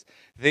 says this: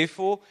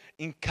 therefore,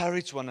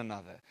 encourage one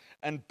another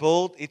and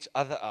build each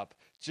other up,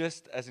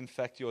 just as in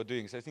fact you are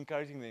doing. So it's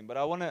encouraging them. But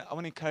I want to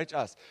encourage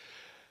us.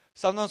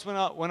 Sometimes when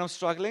I'm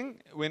struggling,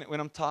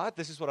 when I'm tired,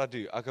 this is what I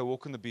do. I go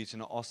walk on the beach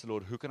and I ask the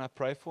Lord, who can I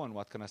pray for and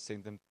what can I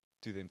send them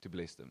to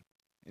bless them?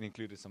 It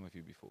included some of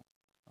you before.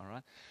 All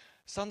right?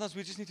 Sometimes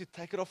we just need to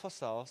take it off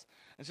ourselves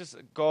and just,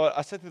 God,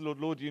 I said to the Lord,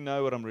 Lord, you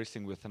know what I'm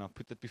wrestling with, and I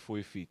put that before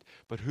your feet.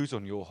 But who's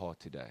on your heart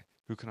today?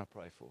 Who can I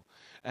pray for?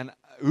 And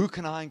who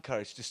can I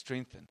encourage to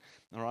strengthen?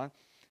 All right?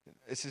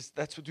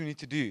 That's what we need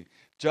to do.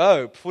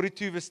 Job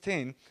 42 verse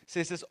 10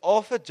 says this: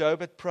 after Job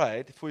had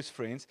prayed for his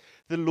friends,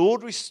 the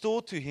Lord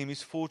restored to him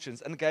his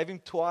fortunes and gave him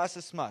twice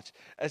as much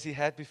as he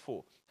had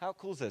before. How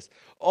cool is this?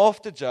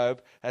 After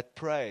Job had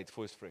prayed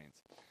for his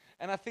friends.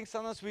 And I think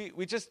sometimes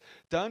we just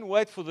don't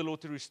wait for the Lord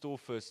to restore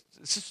first.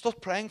 Just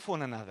start praying for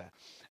one another.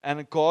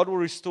 And God will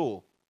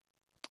restore,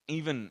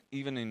 even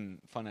in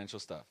financial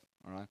stuff.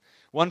 All right.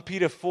 1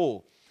 Peter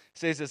 4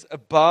 says this: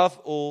 above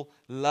all,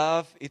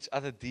 love each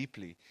other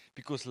deeply,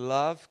 because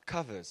love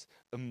covers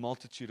a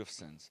multitude of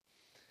sins.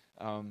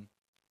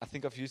 I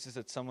think I've used this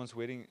at someone's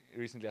wedding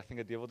recently. I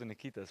think I dealt with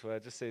Nikita's, where I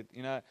just said,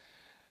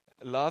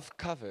 love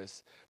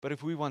covers, but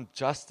if we want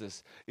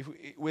justice,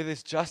 where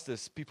there's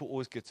justice, people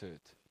always get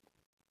hurt.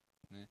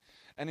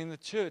 And in the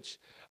church,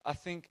 I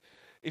think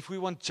if we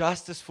want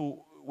justice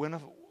for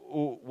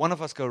one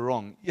of us go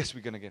wrong, yes,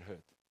 we're going to get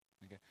hurt.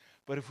 Okay?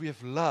 But if we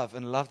have love,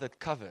 and love that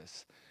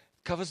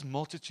covers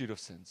multitude of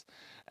sins,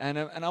 and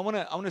I want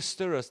to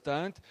stir us.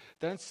 Don't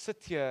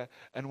sit here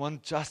and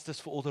want justice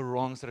for all the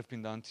wrongs that have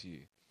been done to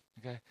you.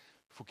 Okay,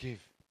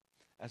 forgive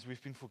as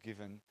we've been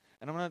forgiven.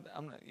 And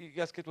you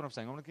guys get what I'm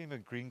saying. I'm not giving a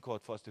green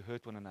card for us to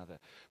hurt one another,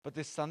 but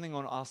there's something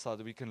on our side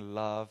that we can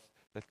love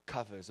that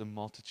covers a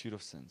multitude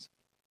of sins.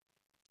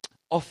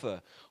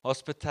 Offer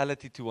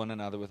hospitality to one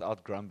another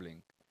without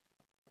grumbling.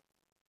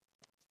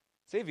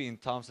 It's heavy in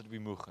times that we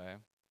move,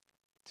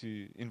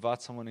 to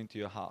invite someone into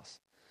your house.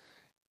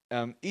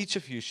 Each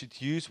of you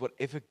should use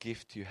whatever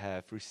gift you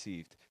have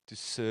received to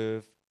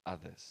serve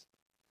others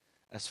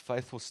as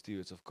faithful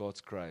stewards of God's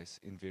grace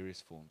in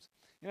various forms.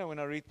 When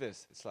I read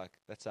this, it's like,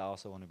 that's the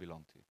house I want to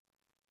belong to.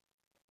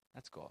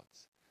 That's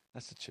God's.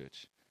 That's the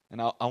church.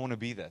 And I want to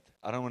be that.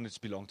 I don't want to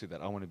just belong to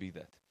that. I want to be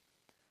that.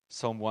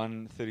 Psalm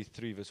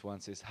 133 verse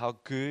 1 says, how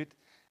good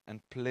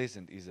and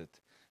pleasant is it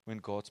when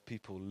God's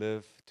people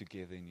live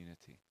together in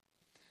unity.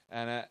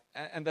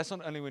 And that's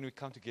not only when we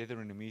come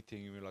together in a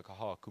meeting and we're like,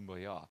 aha,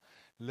 kumbaya.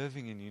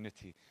 Living in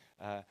unity.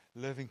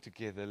 living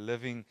together,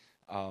 living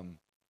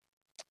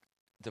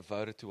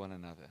devoted to one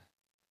another.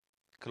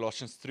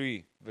 Colossians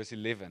 3, verse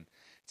 11. It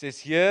says,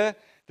 here,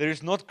 there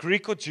is not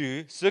Greek or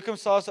Jew,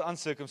 circumcised or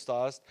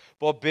uncircumcised,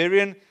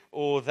 barbarian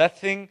or that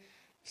thing,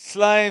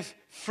 slave,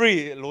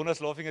 free.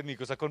 Lorna's laughing at me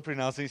because I can't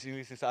pronounce this in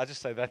English, so I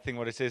just say that thing,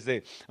 what it says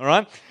there. All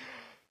right?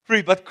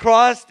 Free. But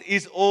Christ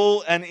is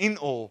all and in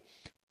all.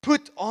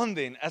 Put on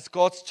then as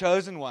God's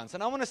chosen ones.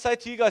 And I want to say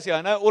to you guys here,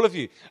 I know all of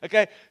you,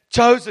 okay,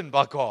 chosen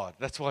by God.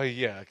 That's why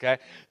you're here, okay?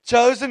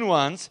 Chosen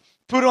ones,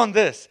 put on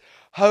this.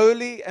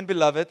 Holy and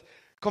beloved,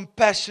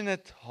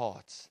 compassionate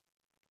hearts.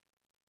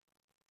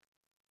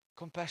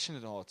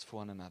 Compassionate hearts for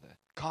one another.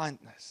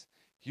 Kindness,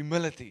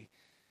 humility,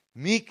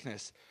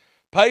 meekness.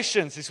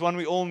 Patience is one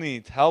we all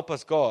need. Help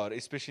us, God,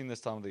 especially in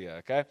this time of the year,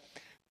 okay?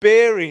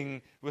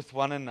 Bearing with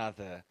one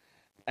another.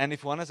 And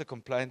if one has a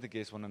complaint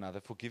against one another,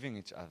 forgiving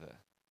each other.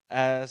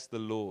 As the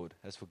Lord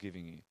has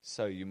forgiven you,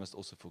 so you must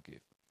also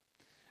forgive.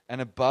 And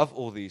above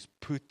all these,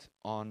 put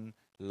on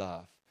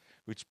love,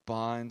 which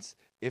binds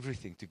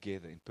everything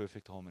together in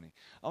perfect harmony.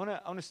 I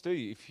want to stir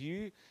you.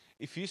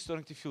 If you're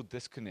starting to feel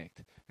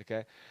disconnect,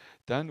 okay,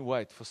 don't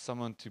wait for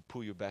someone to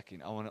pull you back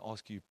in. I want to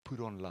ask you, put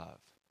on love.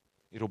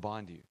 It'll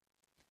bind you.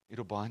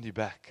 It'll bind you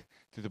back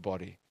to the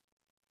body.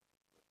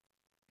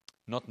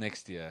 Not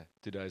next year.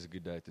 Today is a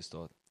good day to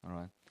start. All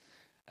right.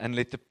 And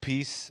let the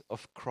peace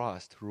of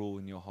Christ rule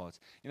in your hearts.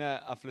 You know,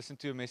 I've listened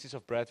to a message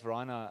of Brad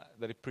Verina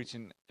that he preached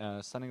in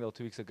Sunningdale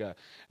 2 weeks ago.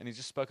 And he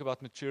just spoke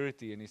about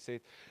maturity. And he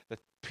said that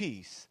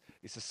peace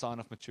is a sign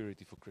of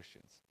maturity for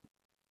Christians.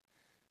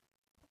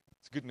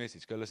 It's a good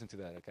message. Go listen to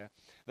that, okay?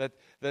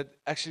 That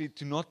actually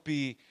to not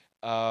be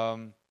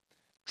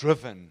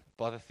driven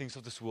by the things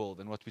of this world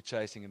and what we're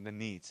chasing and the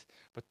needs.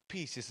 But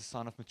peace is a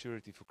sign of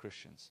maturity for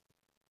Christians.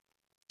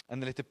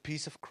 And let the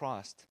peace of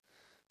Christ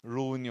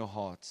rule in your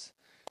hearts,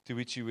 to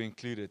which you were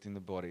included in the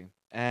body,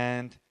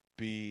 and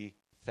be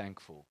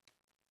thankful.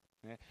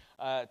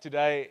 Yeah.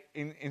 Today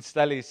in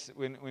Stellies,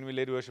 when we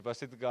led worship, I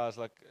said to the guys,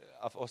 like,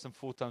 I've asked them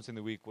 4 times in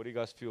the week, what do you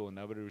guys feel? And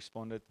nobody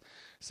responded.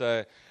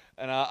 So,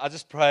 and I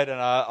just prayed, and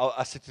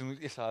I said to them,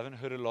 yes, I haven't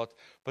heard a lot,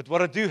 but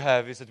what I do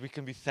have is that we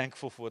can be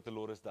thankful for what the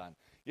Lord has done.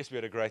 Yes, we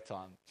had a great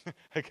time.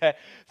 Okay,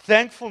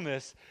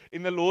 thankfulness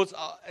in the Lord's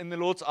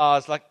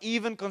eyes, like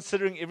even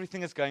considering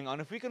everything that's going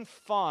on, if we can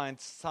find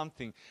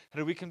something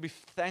that we can be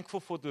thankful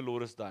for what the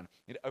Lord has done,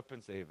 it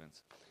opens the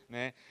heavens.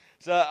 Yeah?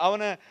 So I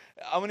wanna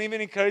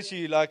even encourage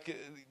you. Like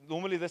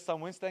normally this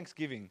time, when's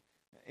Thanksgiving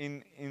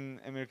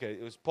in America?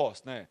 It was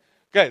past. No.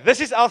 Okay,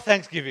 this is our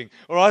Thanksgiving,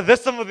 all right,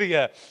 this time of the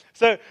year.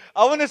 So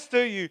I want to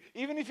stir you,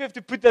 even if you have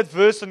to put that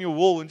verse on your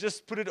wall and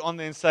just put it on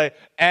there and say,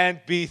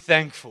 and be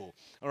thankful,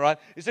 all right?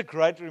 It's a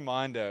great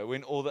reminder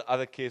when all the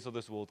other cares of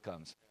this world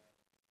comes.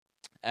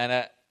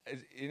 And,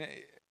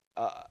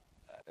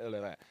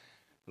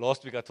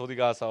 last week I told you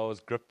guys I was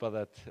gripped by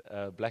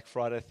that Black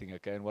Friday thing,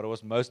 okay? And what I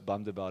was most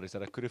bummed about is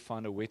that I couldn't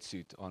find a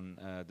wetsuit on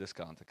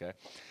discount, okay?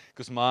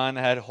 Because mine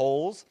had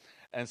holes,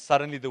 and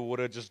suddenly the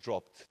water just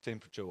dropped,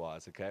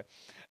 temperature-wise, okay?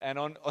 And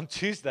on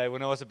Tuesday,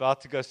 when I was about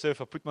to go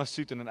surf, I put my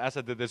suit on, and as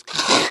I did this,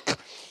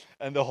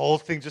 and the whole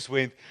thing just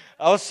went.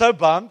 I was so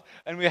bummed,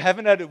 and we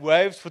haven't had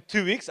waves for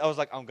 2 weeks. I was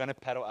like, I'm going to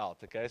paddle out,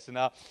 okay? So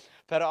now,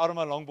 paddle out on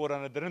my longboard,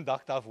 and I didn't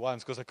duck dive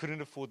once because I couldn't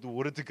afford the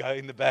water to go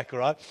in the back,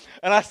 right?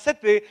 And I sat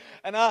there,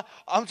 and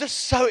I'm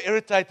just so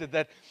irritated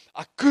that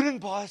I couldn't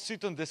buy a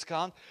suit on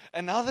discount,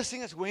 and now this thing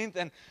has went,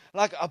 and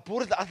like I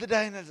bought it the other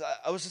day, and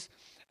I was just...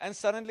 And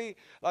suddenly,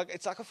 like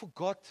it's like I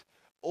forgot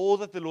all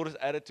that the Lord has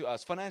added to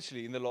us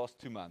financially in the last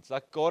 2 months.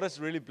 Like God has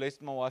really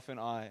blessed my wife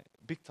and I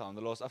big time.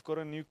 I've got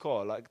a new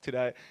car. Like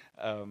today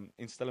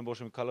in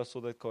Stellenbosch, when Carla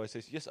saw that car, he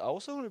says, "Yes, I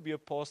also want to be a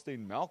pastor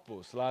in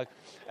Melkbosstrand." Like,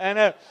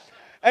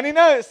 and you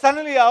know,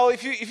 suddenly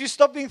if you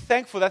stop being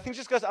thankful, that thing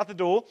just goes out the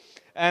door,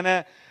 and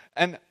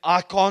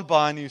I can't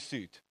buy a new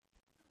suit.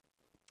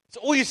 It's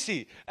all you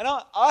see. And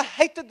I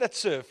hated that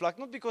surf, like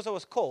not because I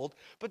was cold,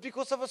 but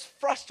because I was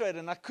frustrated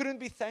and I couldn't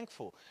be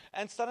thankful.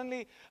 And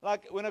suddenly,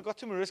 like when I got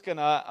to Mariska, and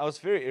I was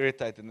very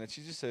irritated, and she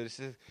said,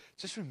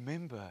 just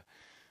remember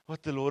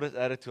what the Lord has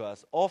added to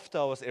us. After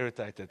I was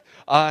irritated.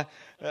 I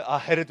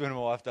hate it when my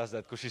wife does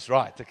that because she's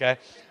right, okay?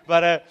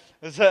 But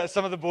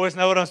some of the boys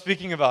know what I'm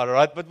speaking about, all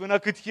right? But when I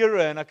could hear her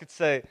and I could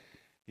say,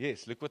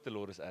 yes, look what the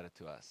Lord has added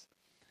to us.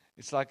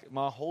 It's like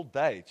my whole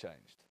day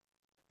changed.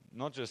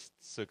 Not just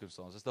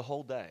circumstances, the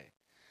whole day.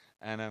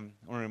 And I want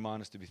to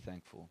remind us to be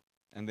thankful.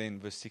 And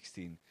then verse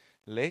 16,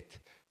 let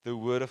the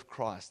word of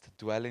Christ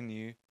dwell in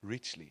you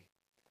richly,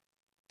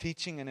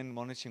 teaching and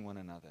admonishing one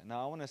another.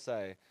 Now I want to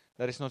say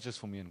that it's not just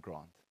for me and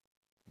Grant.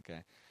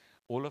 Okay,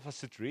 all of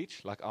us at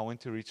Reach, like I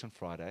went to Reach on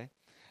Friday,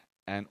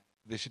 and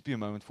there should be a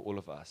moment for all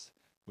of us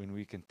when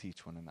we can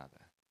teach one another.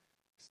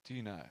 So do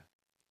you know?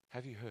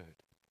 Have you heard?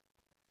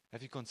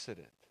 Have you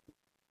considered?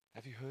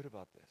 Have you heard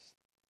about this?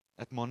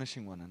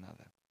 Admonishing one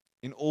another.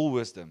 In all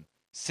wisdom,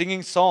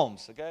 singing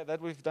psalms, okay, that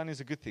we've done is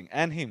a good thing,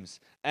 and hymns,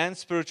 and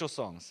spiritual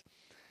songs,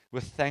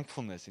 with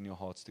thankfulness in your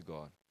hearts to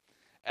God.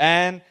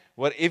 And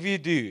whatever you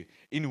do,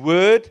 in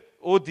word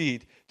or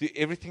deed, do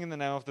everything in the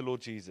name of the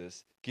Lord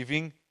Jesus,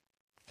 giving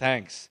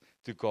thanks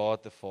to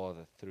God the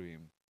Father through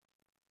him.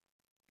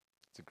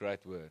 It's a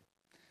great word.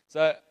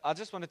 So I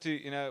just wanted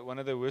to, one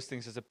of the worst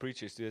things as a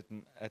preacher is to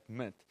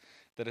admit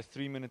that a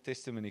 3-minute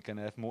testimony can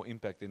have more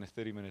impact than a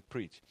 30-minute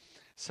preach.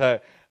 So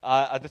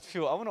I did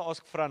feel, I want to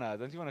ask Frana,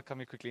 don't you want to come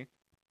here quickly?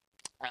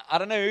 I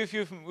don't know if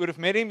you would have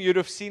met him. You'd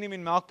have seen him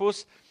in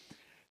Melkbosstrand.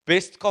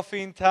 Best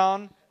coffee in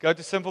town. Go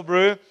to Simple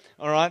Brew.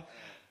 All right.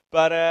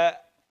 But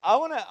I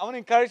want to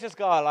encourage this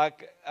guy.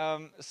 Like,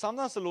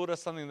 sometimes the Lord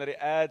does something that he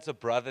adds a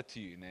brother to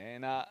you.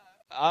 And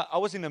I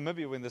was in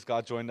Namibia when this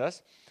guy joined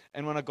us.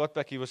 And when I got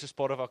back, he was just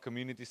part of our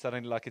community.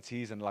 Suddenly, like it's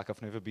his, and like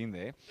I've never been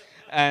there.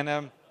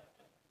 And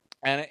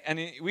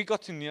we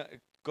got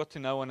to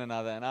know one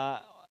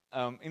another.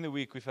 And in the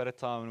week, we've had a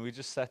time, and we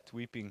just sat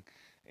weeping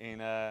in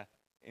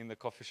the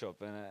coffee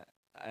shop,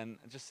 and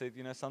just said,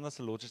 sometimes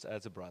the Lord just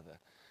adds a brother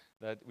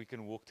that we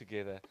can walk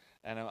together.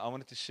 And I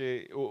wanted to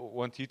share, or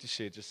want you to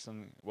share just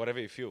some, whatever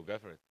you feel, go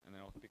for it, and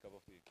then I'll pick up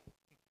after you.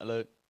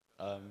 Hello.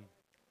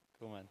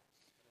 Cool, man.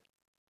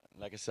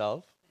 Like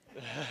yourself?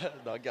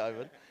 Not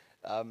Gavin.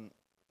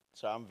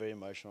 So I'm very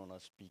emotional when I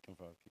speak in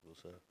front of people,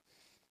 so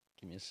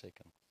give me a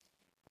second.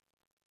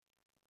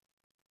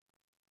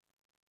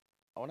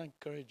 I want to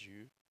encourage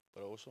you,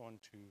 but I also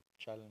want to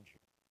challenge you.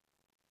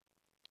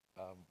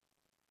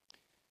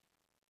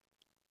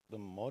 The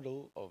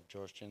model of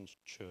Josh Chen's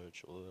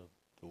church, or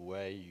the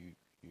way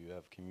you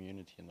have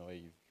community and the way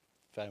you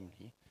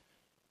family,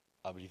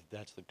 I believe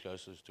that's the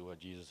closest to what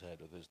Jesus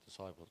had with his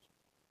disciples.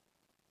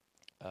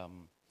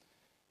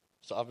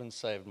 So I've been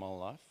saved my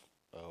life,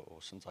 or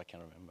since I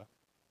can remember.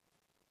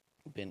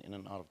 Been in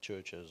and out of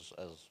churches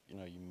as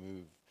you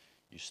move,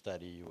 you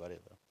study,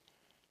 whatever.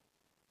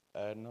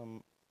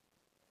 And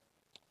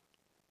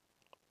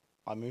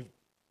I moved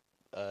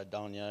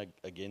down here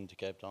again to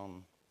Cape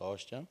Town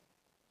last year.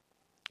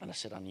 And I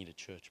said, I need a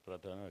church, but I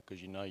don't know,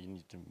 because you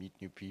need to meet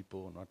new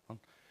people and whatnot.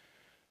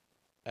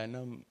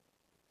 And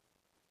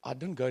I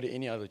didn't go to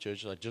any other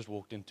churches. I just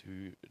walked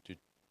into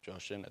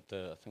Josh and I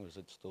think it was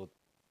still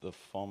the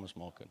farmer's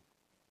market.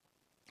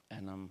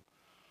 And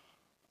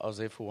I was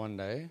there for one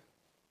day,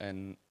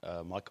 and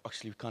Mike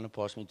actually kind of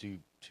passed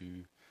me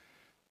to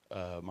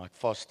Mike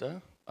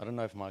Foster. I don't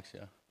know if Mike's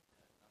here.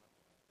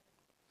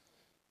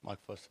 Mike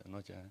Foster,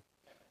 not here.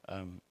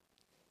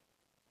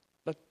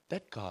 But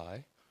that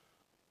guy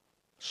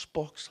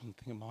sparked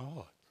something in my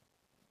heart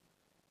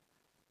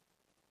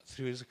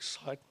through his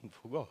excitement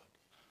for God.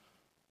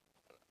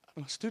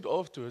 And I stood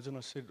afterwards and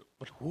I said,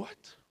 but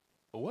what?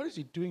 What is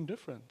he doing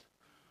different?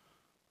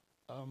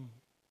 And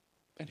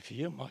if you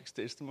hear Mike's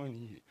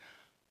testimony,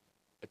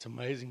 it's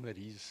amazing that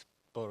he's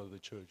part of the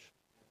church.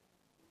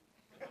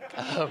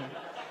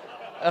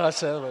 And I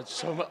say that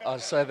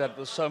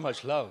with so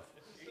much love.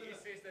 He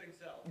says that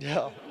himself.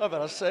 Yeah, no,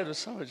 but I say it with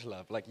so much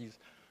love. Like he's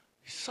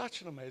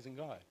such an amazing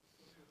guy.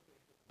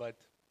 But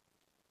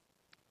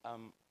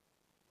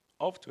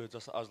afterwards,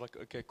 I was like,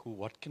 okay, cool.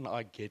 What can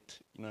I get?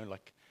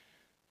 Like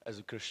as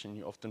a Christian,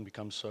 you often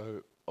become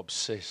so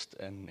obsessed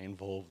and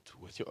involved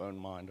with your own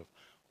mind of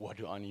what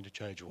do I need to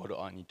change? What do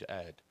I need to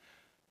add?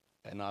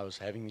 And I was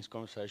having these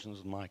conversations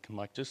with Mike, and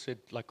Mike just said,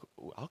 like,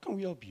 how can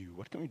we help you?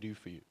 What can we do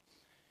for you?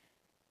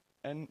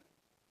 And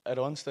at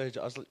one stage,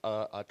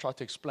 I tried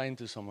to explain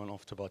to someone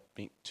after about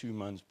 2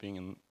 months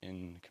being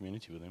in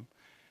community with him,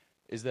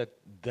 is that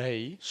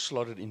they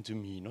slotted into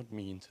me, not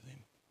me into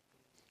them.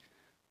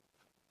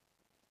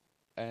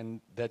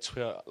 And that's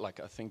where,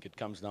 I think it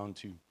comes down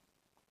to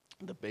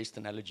the best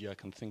analogy I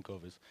can think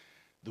of is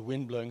the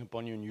wind blowing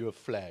upon you and you're a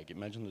flag.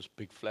 Imagine this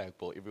big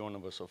flagpole. Every one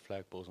of us are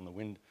flagpoles, and the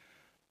wind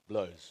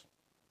blows.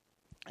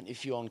 And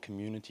if you're on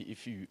community,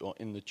 if you are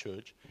in the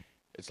church,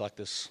 it's like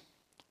this,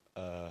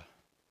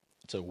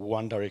 it's a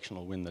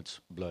one-directional wind that's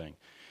blowing.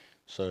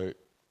 So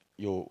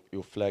your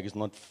flag is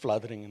not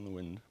fluttering in the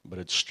wind, but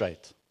it's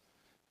straight.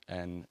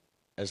 And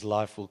as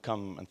life will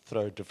come and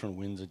throw different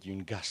winds at you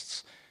in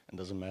gusts, it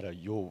doesn't matter,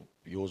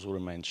 yours will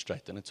remain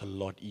straight. And it's a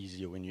lot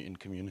easier when you're in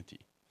community.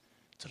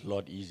 It's a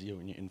lot easier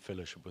when you're in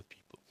fellowship with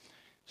people.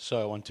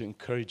 So I want to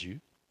encourage you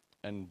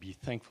and be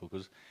thankful,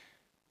 because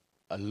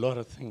a lot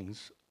of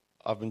things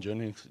I've been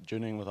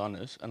journeying with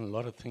honest, and a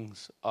lot of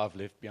things I've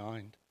left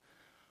behind,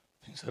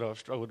 things that I've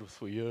struggled with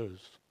for years,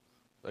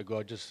 that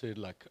God just said,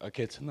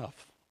 okay, it's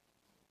enough.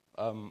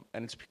 And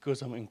it's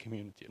because I'm in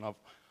community, and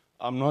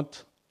I'm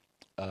not,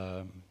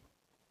 I've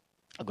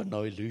got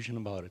no illusion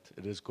about it.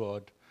 It is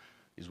God.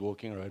 He's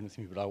walking around with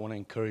me, but I want to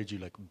encourage you,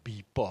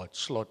 be part,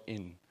 slot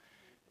in.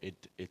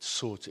 It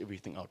sorts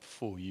everything out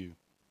for you.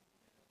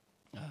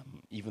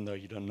 Even though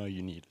you don't know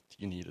you need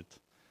it.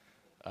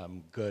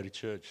 Go to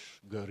church,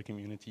 go to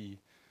community.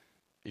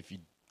 If you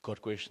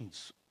got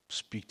questions,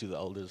 speak to the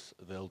elders.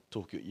 They'll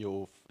talk your ear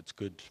off. It's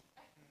good.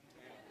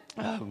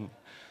 And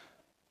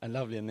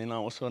lovely. And then I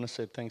also want to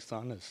say thanks to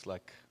Hannes.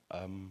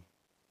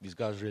 These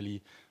guys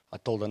really, I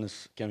told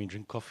Hannes, can we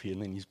drink coffee?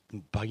 And then he's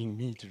been bugging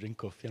me to drink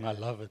coffee, and I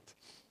love it.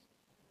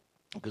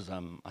 Because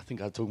I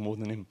think I talk more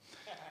than him.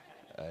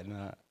 And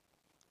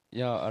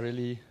I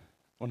really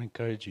want to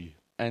encourage you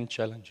and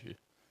challenge you,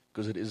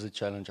 because it is a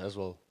challenge as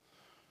well.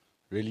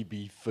 really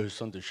be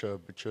first on to show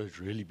up at church,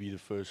 really be the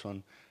first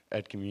one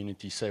at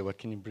community, say, what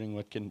can you bring,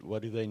 what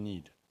do they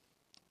need?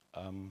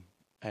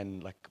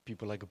 And like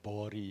people like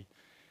Bari,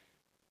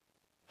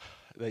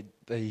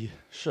 they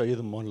show you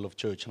the model of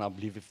church, and I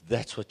believe if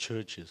that's what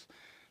church is,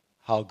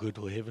 how good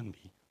will heaven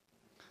be?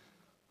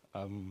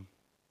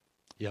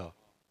 Yeah,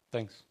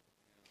 thanks.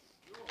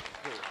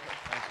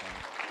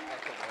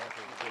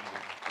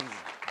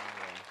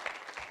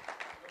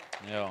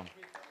 Yeah.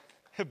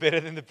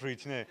 Better than the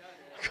preach, no?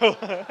 Cool.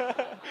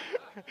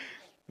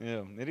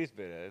 Yeah, it is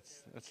better.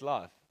 It's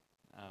life.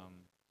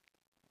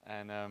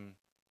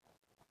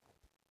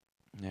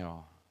 Yeah,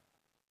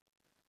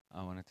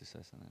 I wanted to say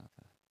something like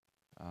that.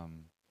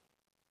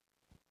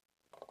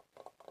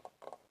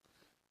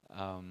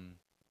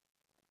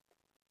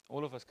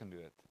 All of us can do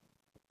it.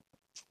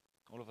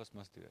 All of us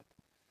must do it.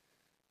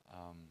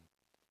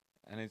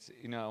 And it's,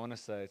 I want to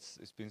say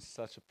it's been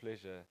such a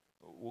pleasure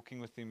walking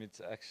with him.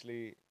 It's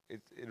actually,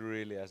 it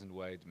really hasn't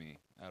weighed me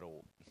at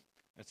all.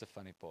 That's a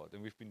funny part.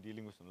 And we've been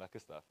dealing with some lacquer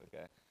stuff,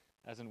 okay?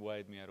 Hasn't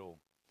weighed me at all.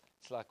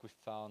 It's like we've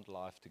found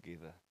life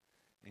together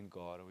in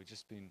God. And we've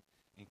just been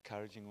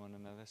encouraging one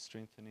another,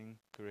 strengthening,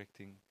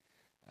 correcting,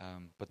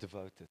 but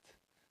devoted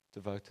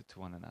to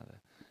one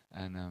another.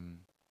 And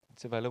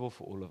it's available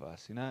for all of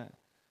us,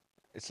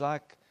 It's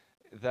like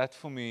that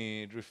for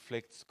me, it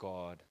reflects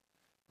God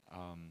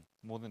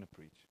more than a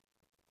preach.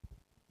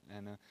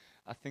 And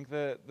I think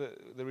the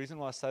reason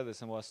why I say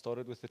this and why I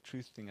started with the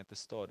truth thing at the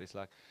start is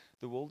like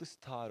the world is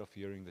tired of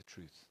hearing the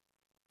truth.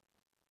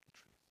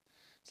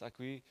 It's like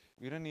we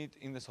don't need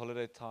in this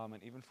holiday time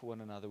and even for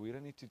one another, we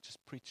don't need to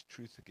just preach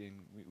truth again.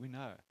 We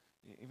know,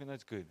 even though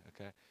it's good,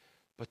 okay?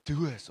 But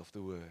doers of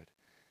the word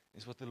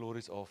is what the Lord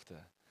is after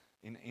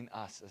in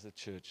us as a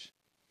church.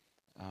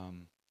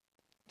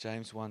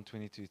 James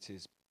 1:22 it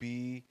says,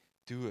 be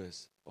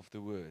doers of the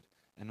word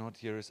and not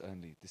hearers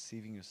only,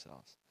 deceiving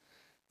yourselves.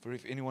 For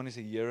if anyone is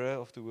a hearer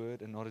of the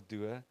word and not a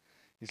doer,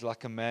 he's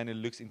like a man who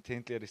looks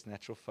intently at his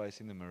natural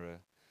face in the mirror.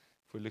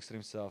 For he looks at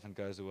himself and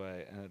goes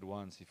away, and at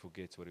once he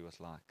forgets what he was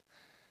like.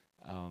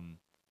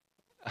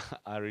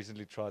 I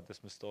recently tried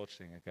this moustache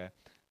thing, okay?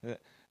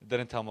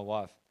 Didn't tell my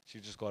wife. She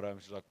just got home.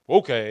 She's like,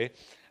 okay.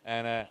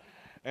 And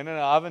then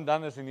I haven't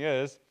done this in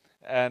years.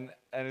 And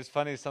it's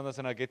funny, sometimes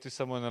when I get to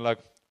someone, they're like,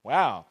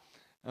 wow.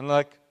 And I'm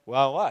like,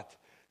 wow, what?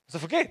 So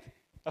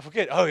I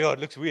forget. Oh, yeah, it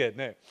looks weird.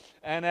 No.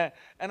 And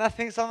I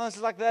think sometimes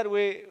it's like that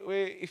where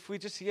if we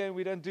just hear and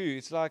we don't do,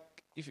 it's like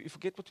if you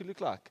forget what we look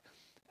like.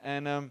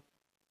 And I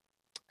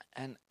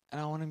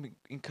want to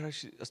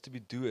encourage us to be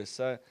doers.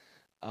 So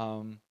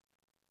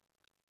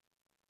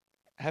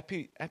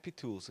happy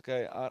tools,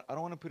 okay? I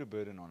don't want to put a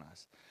burden on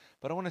us.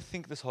 But I want to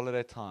think this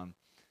holiday time,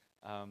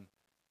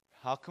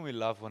 how can we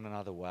love one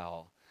another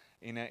well?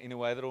 In a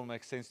way that will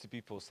make sense to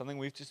people. Something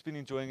we've just been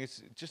enjoying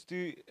is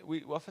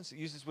we often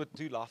use this word,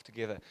 do life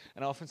together.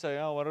 And I often say,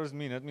 oh, what does it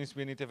mean? It means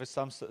we need to have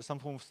some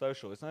form of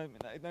social. It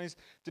means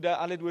today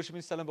I led worship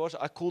in Stellenbosch.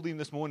 I called him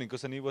this morning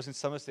because I knew he was in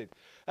Somerset.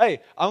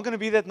 Hey, I'm going to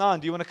be that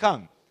 9. Do you want to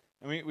come?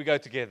 And we go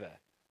together.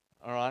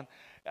 All right?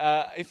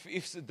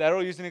 If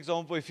Daryl used an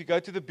example, if you go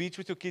to the beach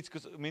with your kids,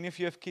 because many of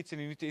you have kids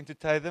and you need to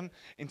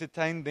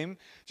entertain them,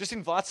 just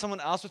invite someone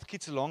else with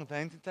kids along.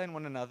 They entertain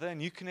one another,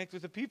 and you connect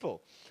with the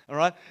people. All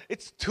right,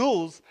 it's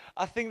tools.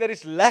 I think that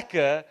is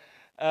lacquer,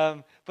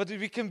 but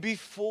we can be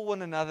for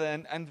one another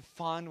and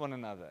find one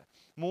another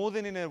more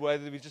than in a way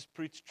that we just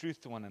preach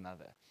truth to one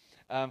another.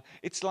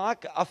 It's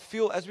like I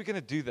feel as we're going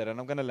to do that, and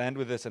I'm going to land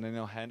with this, and then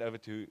I'll hand over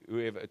to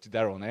whoever, to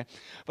Daryl.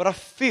 But I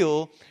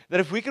feel that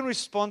if we can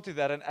respond to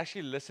that and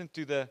actually listen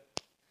to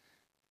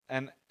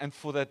and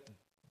for that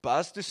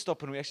buzz to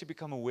stop, and we actually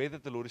become aware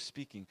that the Lord is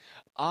speaking,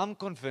 I'm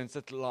convinced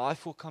that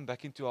life will come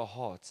back into our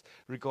hearts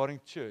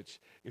regarding church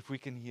if we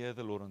can hear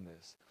the Lord on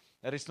this.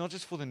 That it's not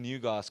just for the new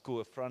guys.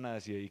 Cool, if Frana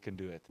is here, he can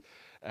do it,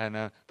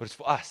 but it's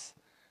for us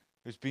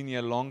who's been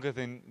here longer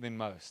than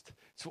most.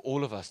 It's for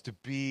all of us to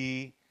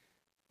be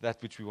that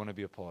which we want to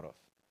be a part of.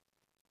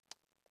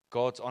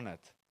 God's on it.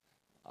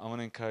 I want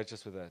to encourage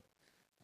us with that.